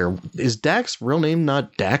Prescott here. Is Dak's real name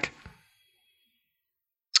not Dak?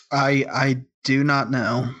 I do not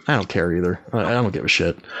know. I don't care either. I don't give a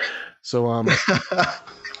shit. So,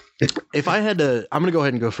 if I had to, I'm going to go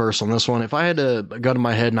ahead and go first on this one. If I had to go to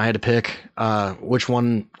my head and I had to pick which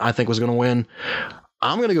one I think was going to win,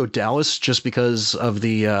 I'm going to go Dallas just because of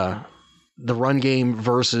the run game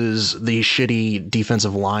versus the shitty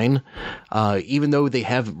defensive line. Even though they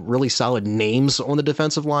have really solid names on the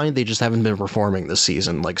defensive line, they just haven't been performing this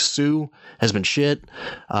season. Like Sue has been shit.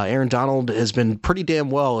 Aaron Donald has been pretty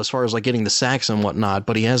damn well as far as like getting the sacks and whatnot,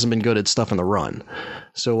 but he hasn't been good at stuff in the run.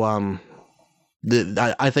 So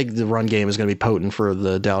I think the run game is going to be potent for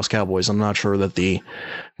the Dallas Cowboys. I'm not sure that the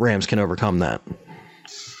Rams can overcome that.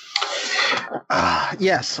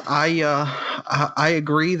 Yes, I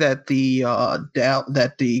agree that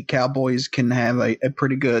the Cowboys can have a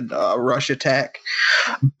pretty good rush attack,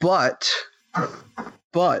 but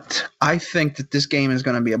But I think that this game is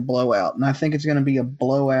going to be a blowout, and I think it's going to be a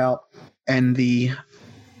blowout, and the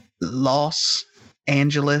Los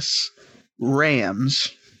Angeles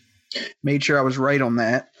Rams made sure I was right on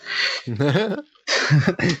that. The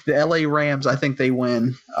LA Rams, I think they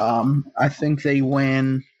win. I think they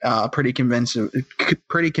win pretty convincingly.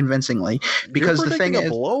 Because the thing is,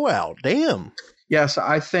 blowout. Damn. Yes,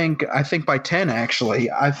 I think by 10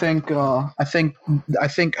 actually. I think home.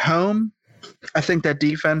 I think that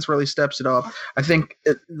defense really steps it up. I think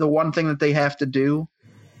the one thing that they have to do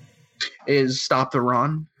is stop the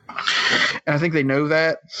run, and I think they know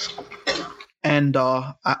that. And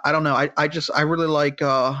I don't know. I really like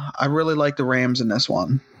the Rams in this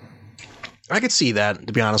one. I could see that,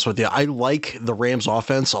 to be honest with you. I like the Rams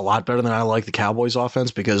offense a lot better than I like the Cowboys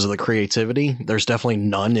offense because of the creativity. There's definitely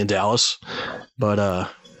none in Dallas, but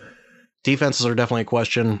defenses are definitely a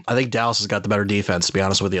question. I think Dallas has got the better defense, to be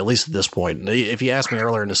honest with you, at least at this point. If you asked me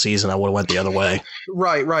earlier in the season, I would have went the other way.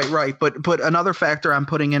 Right. But another factor I'm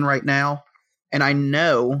putting in right now, and I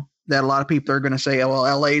know that a lot of people are going to say, oh,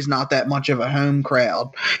 well, LA's not that much of a home crowd.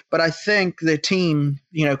 But I think the team,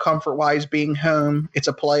 comfort-wise being home, it's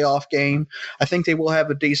a playoff game. I think they will have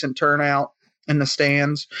a decent turnout in the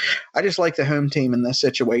stands. I just like the home team in this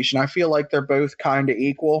situation. I feel like they're both kind of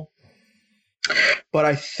equal. But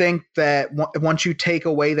I think that once you take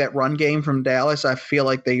away that run game from Dallas, I feel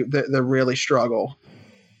like they really struggle.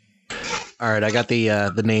 All right, I got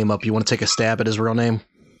the name up. You want to take a stab at his real name?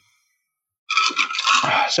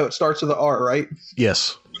 So it starts with the R, right?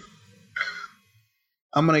 Yes.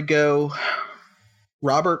 I'm going to go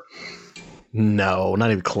Robert. No,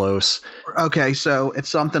 not even close. Okay, so it's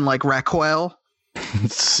something like Raquel.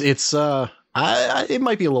 It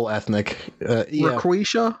might be a little ethnic. Yeah.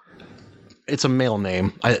 Raquisha? It's a male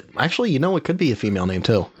name. Actually, it could be a female name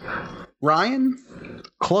too. Ryan?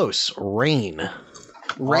 Close. Rain.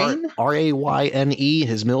 Rain? Rayne.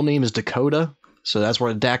 His middle name is Dakota, so that's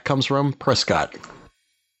where Dak comes from. Prescott.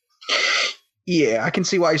 Yeah, I can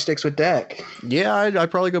see why he sticks with Dak. Yeah,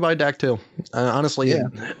 I'd probably go by Dak too. Honestly, yeah.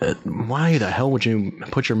 Why the hell would you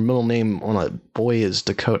put your middle name on a boy as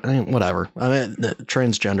Dakota? Whatever.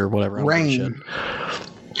 Transgender, whatever. Rain.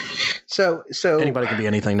 So anybody can be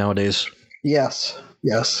anything nowadays. Yes.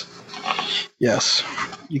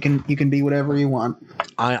 You can be whatever you want.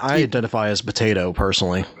 I identify as potato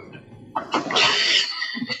personally.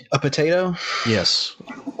 A potato? Yes.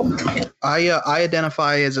 I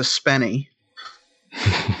identify as a spenny.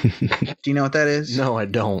 Do you know what that is? No, I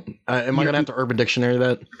don't. Am I going to have to Urban Dictionary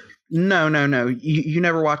that? No. You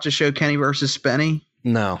never watched the show Kenny versus Spenny?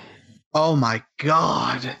 No. Oh my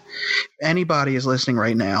God! If anybody is listening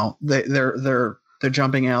right now, they're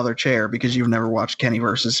jumping out of their chair because you've never watched Kenny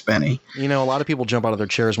versus Spenny. A lot of people jump out of their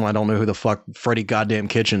chairs when I don't know who the fuck Freddie goddamn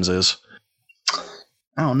Kitchens is.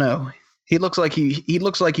 I don't know. He looks like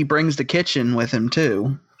he brings the kitchen with him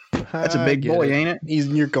too. That's a big boy, ain't it?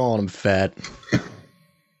 You're calling him fat.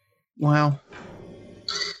 Well,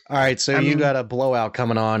 all right. So you got a blowout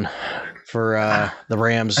coming on for the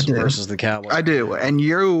Rams versus the Cowboys. I do, and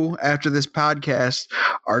you after this podcast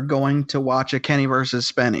are going to watch a Kenny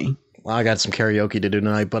versus Spenny. Well, I got some karaoke to do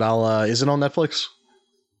tonight, but I'll. Is it on Netflix?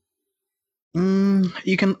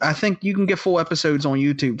 You can. I think you can get full episodes on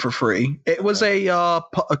YouTube for free. It was a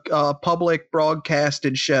public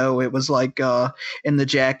broadcasted show. It was like in the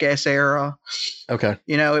Jackass era. Okay.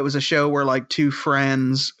 It was a show where like two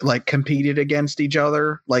friends like competed against each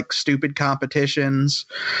other, like stupid competitions.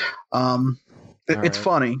 It's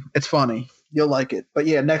funny. It's funny. You'll like it. But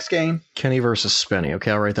yeah, next game. Kenny versus Spenny.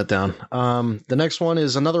 Okay, I'll write that down. The next one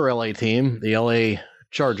is another LA team, the LA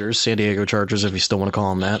Chargers, San Diego Chargers, if you still want to call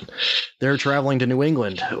them that. They're traveling to New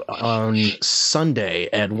England on Sunday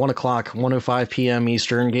at 1 o'clock, 1:05 p.m.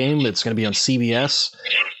 Eastern game. It's going to be on CBS.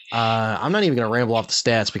 I'm not even going to ramble off the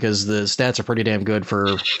stats because the stats are pretty damn good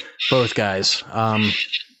for both guys.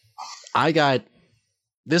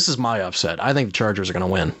 This is my upset. I think the Chargers are going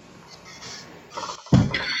to win.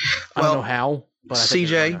 I don't know how, but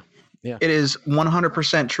CJ, yeah. It is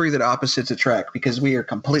 100% true that opposites attract because we are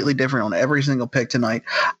completely different on every single pick tonight.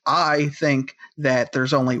 I think that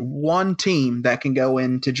there's only one team that can go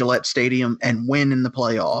into Gillette Stadium and win in the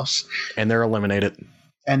playoffs. And they're eliminated.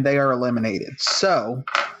 And they are eliminated. So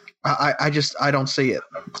I don't see it.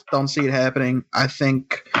 Don't see it happening. I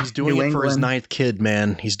think he's doing New England, for his ninth kid,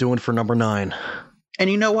 man. He's doing it for number 9. And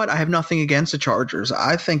you know what? I have nothing against the Chargers.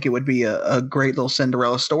 I think it would be a great little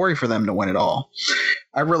Cinderella story for them to win it all.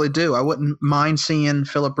 I really do. I wouldn't mind seeing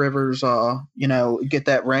Phillip Rivers, get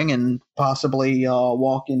that ring and possibly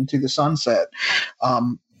walk into the sunset.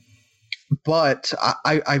 But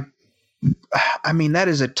I I mean, that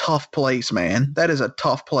is a tough place, man. That is a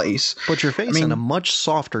tough place. But you're facing a much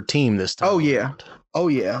softer team this time. Oh, yeah. Oh,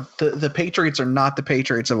 yeah. The Patriots are not the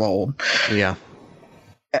Patriots of old. Yeah.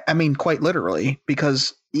 I mean, quite literally,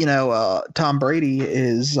 because, Tom Brady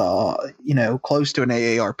is, close to an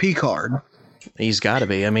AARP card. He's got to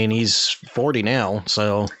be. I mean, he's 40 now,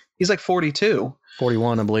 so. He's like 42.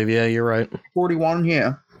 41, I believe. Yeah, you're right. 41,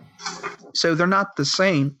 yeah. So they're not the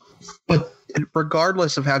same. But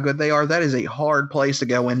regardless of how good they are, that is a hard place to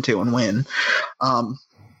go into and win.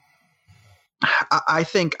 I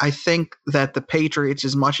think that the Patriots,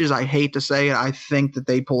 as much as I hate to say it, I think that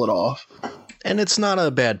they pull it off. And it's not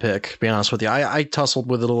a bad pick, to be honest with you. I tussled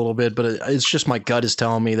with it a little bit, but it's just my gut is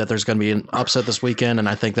telling me that there's going to be an upset this weekend, and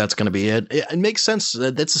I think that's going to be it. It makes sense.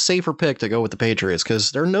 It's a safer pick to go with the Patriots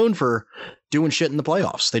because they're known for doing shit in the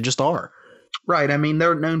playoffs. They just are. Right. I mean,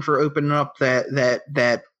 they're known for opening up that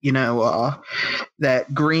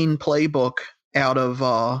green playbook out of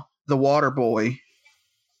the Water Boy.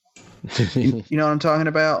 You know what I'm talking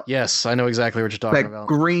about? Yes, I know exactly what you're talking about.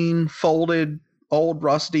 That green folded old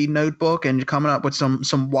rusty notebook, and you're coming up with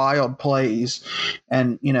some wild plays,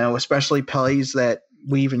 and especially plays that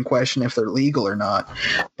we even question if they're legal or not.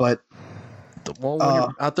 But when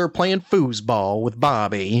you're out there playing foosball with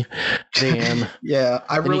Bobby, then yeah,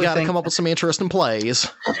 I really you got to come up with some interesting plays.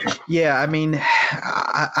 Yeah, I mean,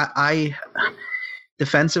 I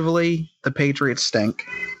defensively, the Patriots stink.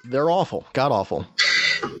 They're awful, god awful.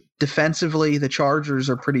 Defensively, the Chargers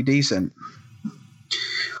are pretty decent.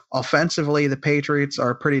 Offensively, the Patriots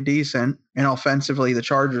are pretty decent, and offensively, the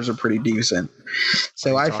Chargers are pretty decent.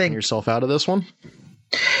 So I think yourself out of this one.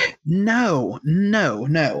 No.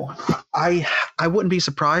 I wouldn't be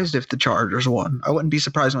surprised if the Chargers won. I wouldn't be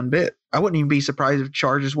surprised one bit. I wouldn't even be surprised if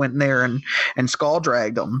Chargers went in there and skull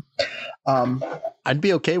dragged them. I'd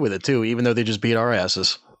be okay with it too, even though they just beat our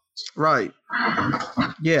asses. Right.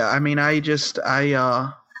 Yeah. I mean,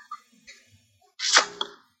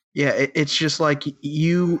 it's just like,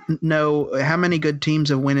 how many good teams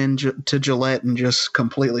have went into Gillette and just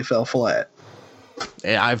completely fell flat.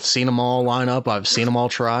 I've seen them all line up. I've seen them all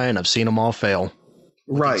try, and I've seen them all fail.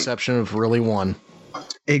 With the exception of really one.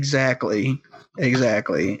 Exactly.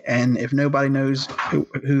 And if nobody knows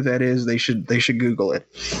who that is, they should Google it.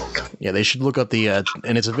 Yeah, they should look up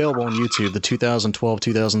and it's available on YouTube, the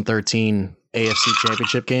 2012-2013 AFC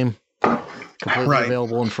Championship game. Completely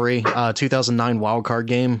available and free. 2009 wild card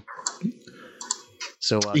game.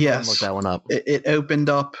 So yes, look that one up. It opened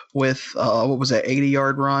up with what was that,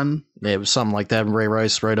 80-yard run? Yeah, it was something like that. Ray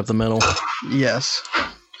Rice right up the middle. Yes,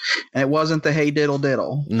 and it wasn't the hey diddle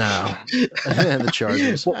diddle. No, the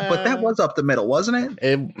Chargers. But that was up the middle, wasn't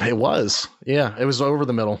it? It was. Yeah, it was over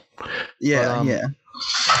the middle. Yeah, but, yeah.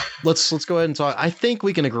 Let's go ahead and talk. I think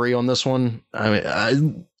we can agree on this one. I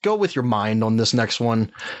mean, go with your mind on this next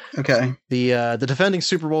one. Okay. The defending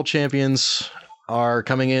Super Bowl champions are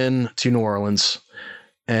coming in to New Orleans,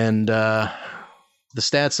 and the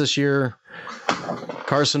stats this year: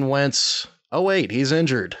 Carson Wentz. Oh wait, he's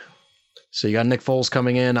injured. So you got Nick Foles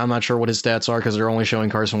coming in. I'm not sure what his stats are because they're only showing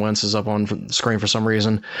Carson Wentz is up on the screen for some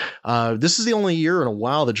reason. This is the only year in a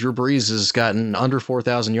while that Drew Brees has gotten under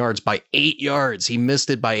 4,000 yards by 8 yards. He missed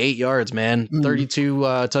it by 8 yards, man.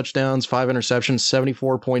 32 touchdowns, 5 interceptions,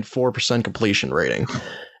 74.4% completion rating.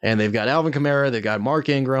 And they've got Alvin Kamara, they've got Mark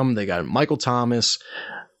Ingram, they got Michael Thomas.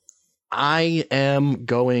 I am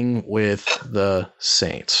going with the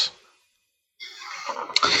Saints.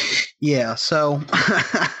 Yeah, so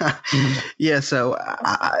that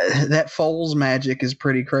Foles magic is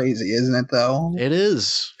pretty crazy, isn't it, though? It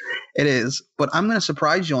is. It is. But I'm going to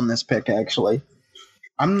surprise you on this pick, actually.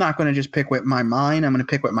 I'm not going to just pick with my mind. I'm going to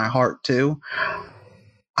pick with my heart, too.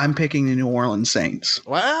 I'm picking the New Orleans Saints.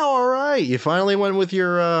 Wow, all right. You finally went with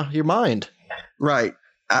your mind. Right.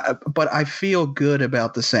 But I feel good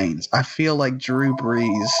about the Saints. I feel like Drew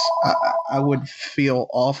Brees, I would feel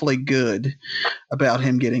awfully good about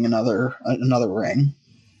him getting another ring.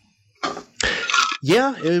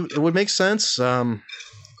 Yeah, it would make sense.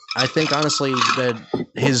 I think honestly that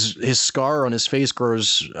his scar on his face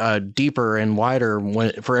grows deeper and wider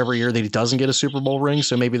for every year that he doesn't get a Super Bowl ring.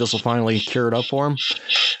 So maybe this will finally cure it up for him.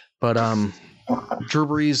 But Drew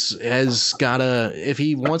Brees has if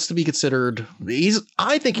he wants to be considered,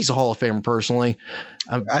 I think he's a Hall of Famer personally.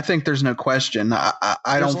 I think there's no question.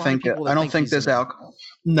 I don't think this alcohol.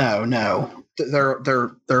 No,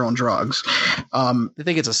 they're on drugs. I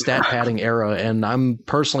think it's a stat padding era, and I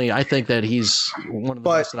think that he's one of the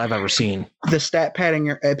best that I've ever seen. The stat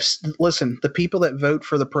padding. Listen, the people that vote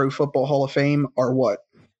for the Pro Football Hall of Fame are what?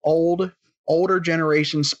 Old, older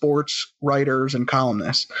generation sports writers and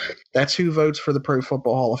columnists. That's who votes for the Pro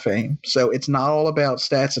Football Hall of Fame. So it's not all about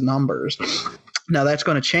stats and numbers. Now that's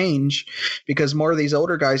going to change because more of these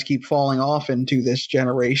older guys keep falling off into this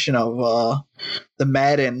generation of the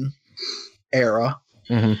Madden era.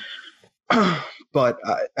 Mm-hmm. But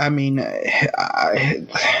I mean,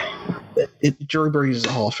 Drew Brees is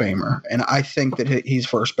a Hall of Famer, and I think that he's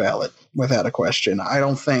first ballot without a question. I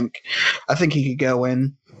think he could go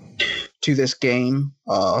in to this game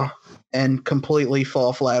and completely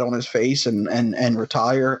fall flat on his face and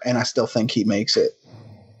retire, and I still think he makes it.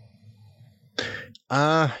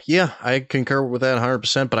 Yeah, I concur with that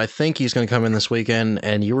 100%, but I think he's going to come in this weekend,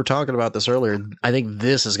 and you were talking about this earlier. I think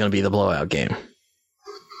this is going to be the blowout game.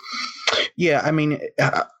 Yeah, I mean,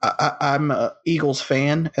 I'm an Eagles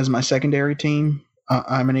fan as my secondary team.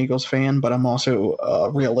 I'm an Eagles fan, but I'm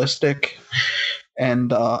also realistic.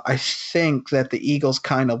 And I think that the Eagles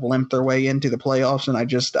kind of limped their way into the playoffs, and I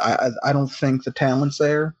don't think the talent's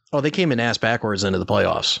there. Oh, they came in ass backwards into the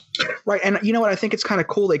playoffs. Right, and you know what? I think it's kind of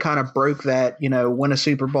cool they kind of broke that, win a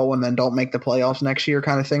Super Bowl and then don't make the playoffs next year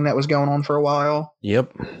kind of thing that was going on for a while.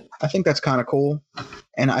 Yep. I think that's kind of cool.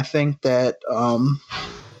 And I think that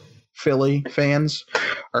Philly fans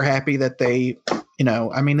are happy that they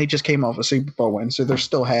just came off a Super Bowl win, so they're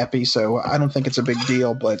still happy. So I don't think it's a big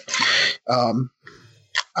deal, but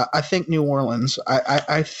I think New Orleans,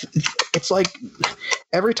 it's like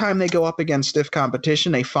every time they go up against stiff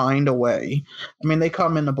competition, they find a way. I mean, they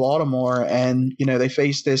come into Baltimore and, they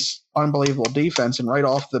face this unbelievable defense, and right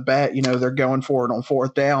off the bat, they're going for it on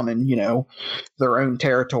fourth down in, their own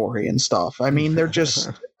territory and stuff. I mean, they're just,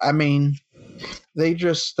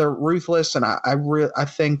 they're ruthless, and I agree with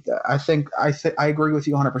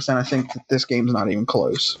you 100%. I think that this game's not even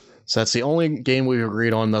close. So that's the only game we've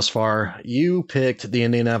agreed on thus far. You picked the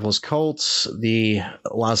Indianapolis Colts, the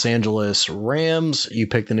Los Angeles Rams. You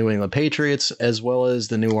picked the New England Patriots, as well as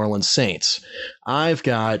the New Orleans Saints. I've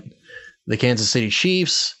got the Kansas City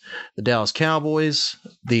Chiefs, the Dallas Cowboys,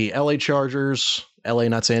 the LA Chargers, LA,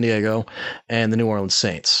 not San Diego, and the New Orleans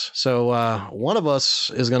Saints. So one of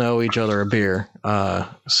us is going to owe each other a beer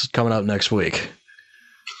coming up next week.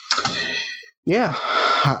 Yeah,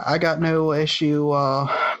 I got no issue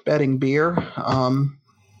betting beer. I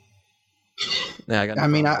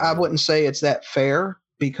wouldn't say it's that fair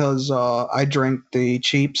because I drink the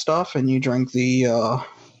cheap stuff and you drink the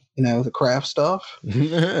the craft stuff.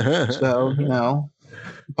 So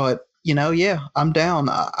but yeah, I'm down.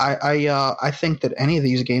 I think that any of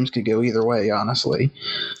these games could go either way, honestly.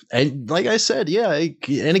 And like I said, yeah,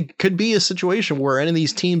 it could be a situation where any of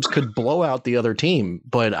these teams could blow out the other team,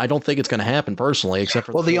 but I don't think it's going to happen personally, except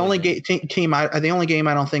for the only game I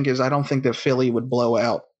don't think that Philly would blow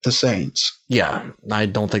out the Saints. Yeah, I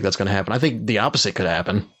don't think that's going to happen. I think the opposite could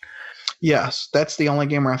happen. Yes, that's the only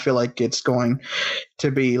game where I feel like it's going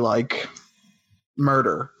to be like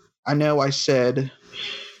murder. I know I said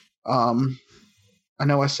that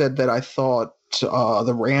I thought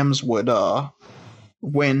the Rams would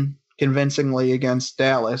win convincingly against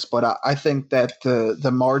Dallas, but I think that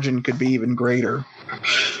the margin could be even greater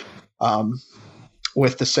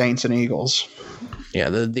with the Saints and Eagles. Yeah,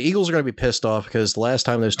 the Eagles are going to be pissed off because the last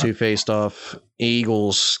time those two faced off,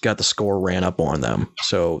 Eagles got the score ran up on them.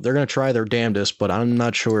 So they're going to try their damnedest, but I'm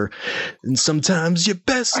not sure. And sometimes your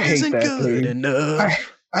best isn't good enough.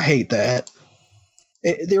 I hate that.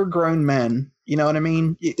 They're grown men. You know what I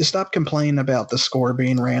mean? Stop complaining about the score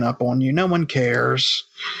being ran up on you. No one cares.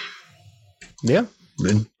 Yeah.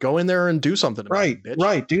 Then go in there and do something about it, bitch.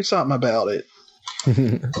 Right. Do something about it.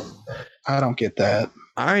 I don't get that.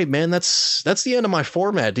 All right, man. That's the end of my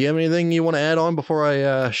format. Do you have anything you want to add on before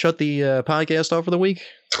I shut the podcast off for the week?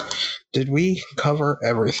 Did we cover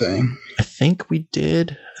everything? I think we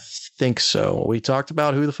did. I think so. We talked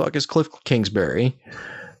about who the fuck is Cliff Kingsbury.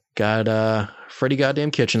 Got Freddie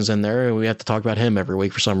goddamn Kitchens in there. We have to talk about him every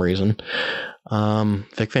week for some reason.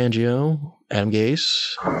 Vic Fangio, Adam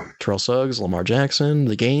Gase, Terrell Suggs, Lamar Jackson,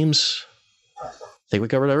 the games. I think we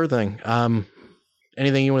covered everything.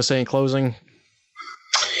 Anything you want to say in closing?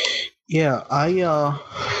 Yeah, I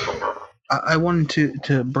wanted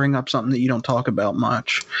to bring up something that you don't talk about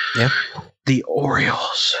much. Yeah. The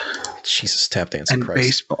Orioles. Jesus, tap dancing and Christ.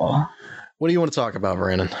 Baseball. What do you want to talk about,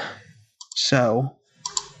 Brandon? So,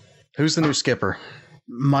 who's the new skipper?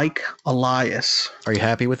 Mike Elias. Are you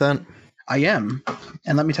happy with that? I am.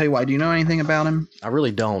 And let me tell you why. Do you know anything about him? I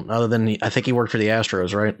really don't, other than I think he worked for the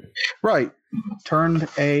Astros, right? Right. Turned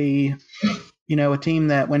a team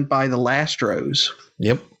that went by the Lastros.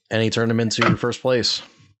 Yep. And he turned them into first place.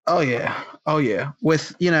 Oh, yeah.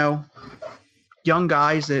 With, young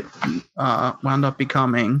guys that wound up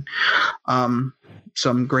becoming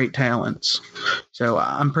some great talents. So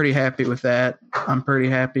I'm pretty happy with that. I'm pretty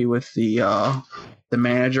happy with the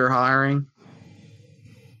manager hiring.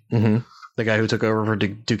 Mm-hmm. The guy who took over for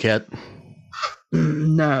Duquette?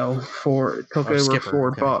 No, took over Skipper,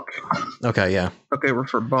 for okay. Buck. Okay, yeah. Took over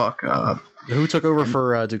for Buck. Who took over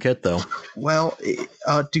for Duquette, though? Well,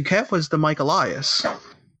 Duquette was the Mike Elias.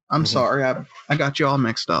 I'm sorry, I got you all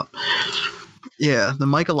mixed up. Yeah, the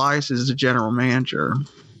Mike Elias is the general manager.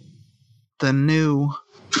 The new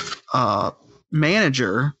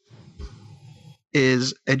manager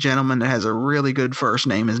is a gentleman that has a really good first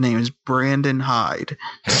name. His name is Brandon Hyde.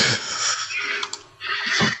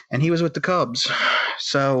 And he was with the Cubs.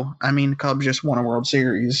 So, I mean, Cubs just won a World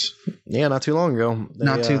Series. Yeah, not too long ago.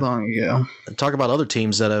 Not too long ago. Talk about other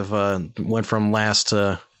teams that have went from last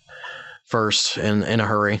to first in a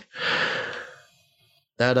hurry.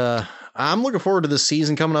 That I'm looking forward to this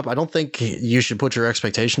season coming up. I don't think you should put your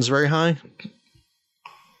expectations very high.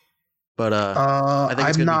 But I think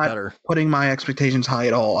it's going to be better. Putting my expectations high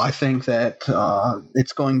at all. I think that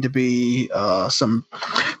it's going to be some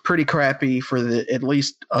pretty crappy for at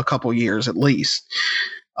least a couple years, at least.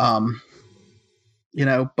 But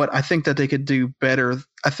I think that they could do better.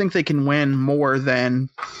 I think they can win more than.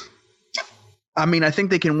 I mean, I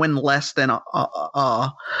think they can win less than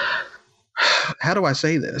how do I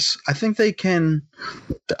say this? I think they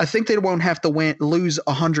won't have to lose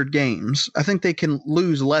 100 games. I think they can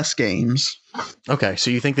lose less games. Okay, so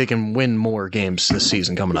you think they can win more games this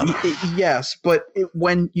season coming up? Yes, but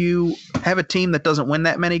when you have a team that doesn't win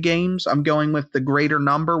that many games, I'm going with the greater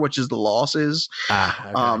number, which is the losses.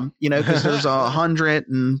 Okay. Because there's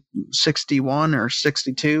 161 or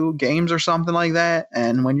 62 games or something like that,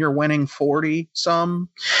 and when you're winning 40 some,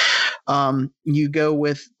 you go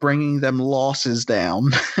with bringing them losses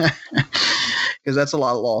down. Because that's a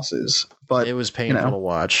lot of losses. But it was painful to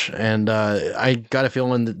watch, and I got a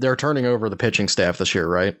feeling that they're turning over the pitching staff this year,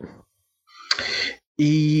 right?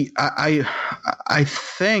 I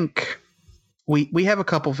think we have a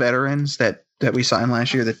couple veterans that we signed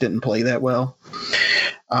last year that didn't play that well.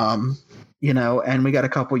 And we got a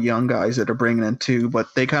couple young guys that are bringing in too, but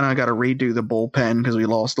they kind of got to redo the bullpen because we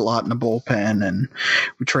lost a lot in the bullpen, and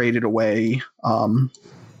we traded away.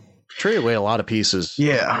 Traded away a lot of pieces.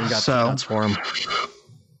 Yeah, and got peanuts for them.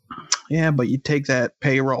 Yeah, but you take that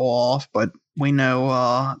payroll off, but we know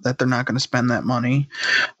that they're not going to spend that money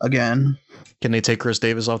again. Can they take Chris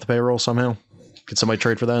Davis off the payroll somehow? Can somebody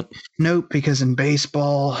trade for that? Nope, because in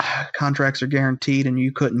baseball, contracts are guaranteed, and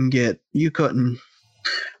you couldn't.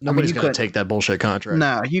 Nobody's going to take that bullshit contract.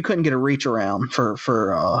 No, you couldn't get a reach around for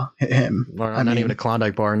him. Not even a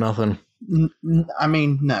Klondike bar, nothing. I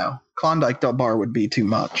mean, no. Klondike bar would be too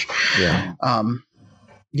much. Yeah.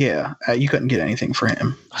 You couldn't get anything for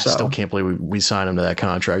him. I still can't believe we signed him to that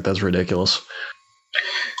contract. That's ridiculous.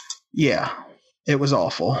 Yeah, it was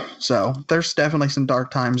awful. So there's definitely some dark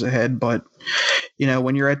times ahead, but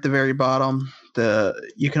when you're at the very bottom,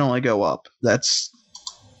 you can only go up. That's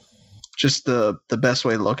just the best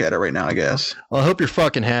way to look at it right now, I guess. Well, I hope you're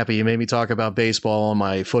fucking happy. You made me talk about baseball on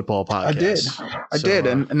my football podcast. I did.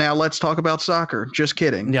 And now let's talk about soccer. Just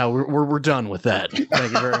kidding. Yeah, we're done with that.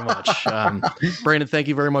 Thank you very much. Brandon, thank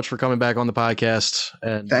you very much for coming back on the podcast.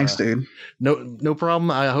 And thanks, dude. No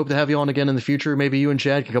problem. I hope to have you on again in the future. Maybe you and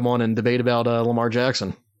Chad can come on and debate about Lamar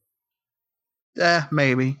Jackson.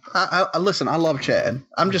 Maybe. I listen. I love Chad.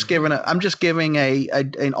 I'm just giving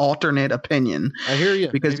an alternate opinion. I hear you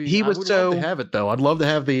because he was I would love to have it though. I'd love to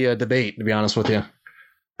have the debate. To be honest with you,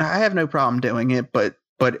 I have no problem doing it. But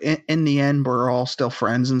in the end, we're all still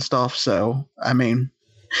friends and stuff. So I mean,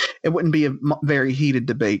 it wouldn't be a very heated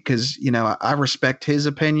debate because I respect his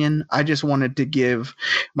opinion. I just wanted to give.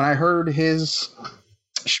 When I heard his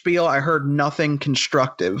spiel, I heard nothing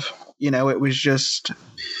constructive. It was just.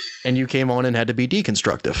 And you came on and had to be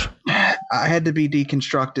deconstructive. I had to be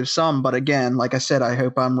deconstructive some, but again, like I said, I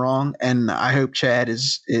hope I'm wrong, and I hope Chad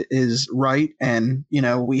is right, and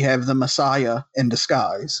we have the Messiah in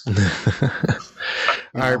disguise. All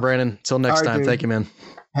right, Brandon. Till next time. Dude. Thank you, man.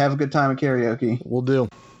 Have a good time at karaoke. We'll do.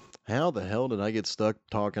 How the hell did I get stuck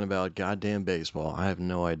talking about goddamn baseball? I have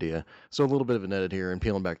no idea. So a little bit of an edit here and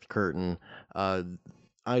peeling back the curtain.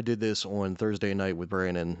 I did this on Thursday night with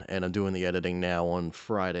Brandon, and I'm doing the editing now on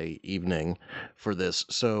Friday evening for this.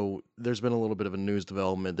 So there's been a little bit of a news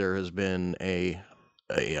development. There has been a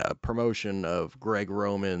promotion of Greg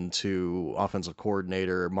Roman to offensive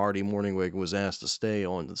coordinator. Marty Mornhinweg was asked to stay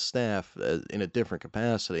on the staff in a different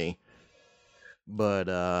capacity, but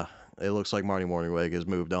it looks like Marty Mornhinweg has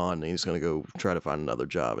moved on, and he's going to go try to find another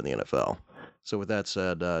job in the NFL. So with that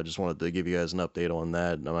said, I just wanted to give you guys an update on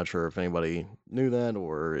that. I'm not sure if anybody knew that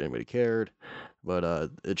or anybody cared,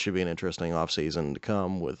 but it should be an interesting offseason to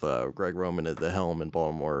come with Greg Roman at the helm in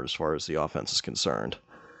Baltimore as far as the offense is concerned.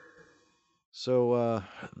 So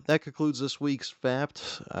that concludes this week's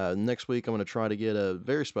FAPT. Next week, I'm going to try to get a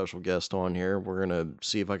very special guest on here. We're going to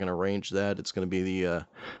see if I can arrange that. It's going to be the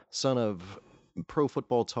son of Pro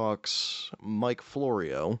Football Talk's Mike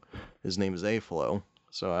Florio. His name is A-Flow.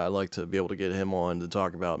 So I'd like to be able to get him on to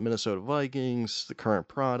talk about Minnesota Vikings, the current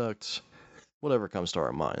product, whatever comes to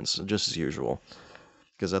our minds, just as usual,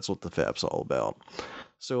 because that's what the FAP's all about.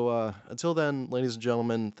 So until then, ladies and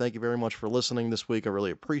gentlemen, thank you very much for listening this week. I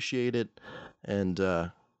really appreciate it, and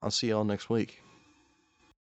I'll see y'all next week.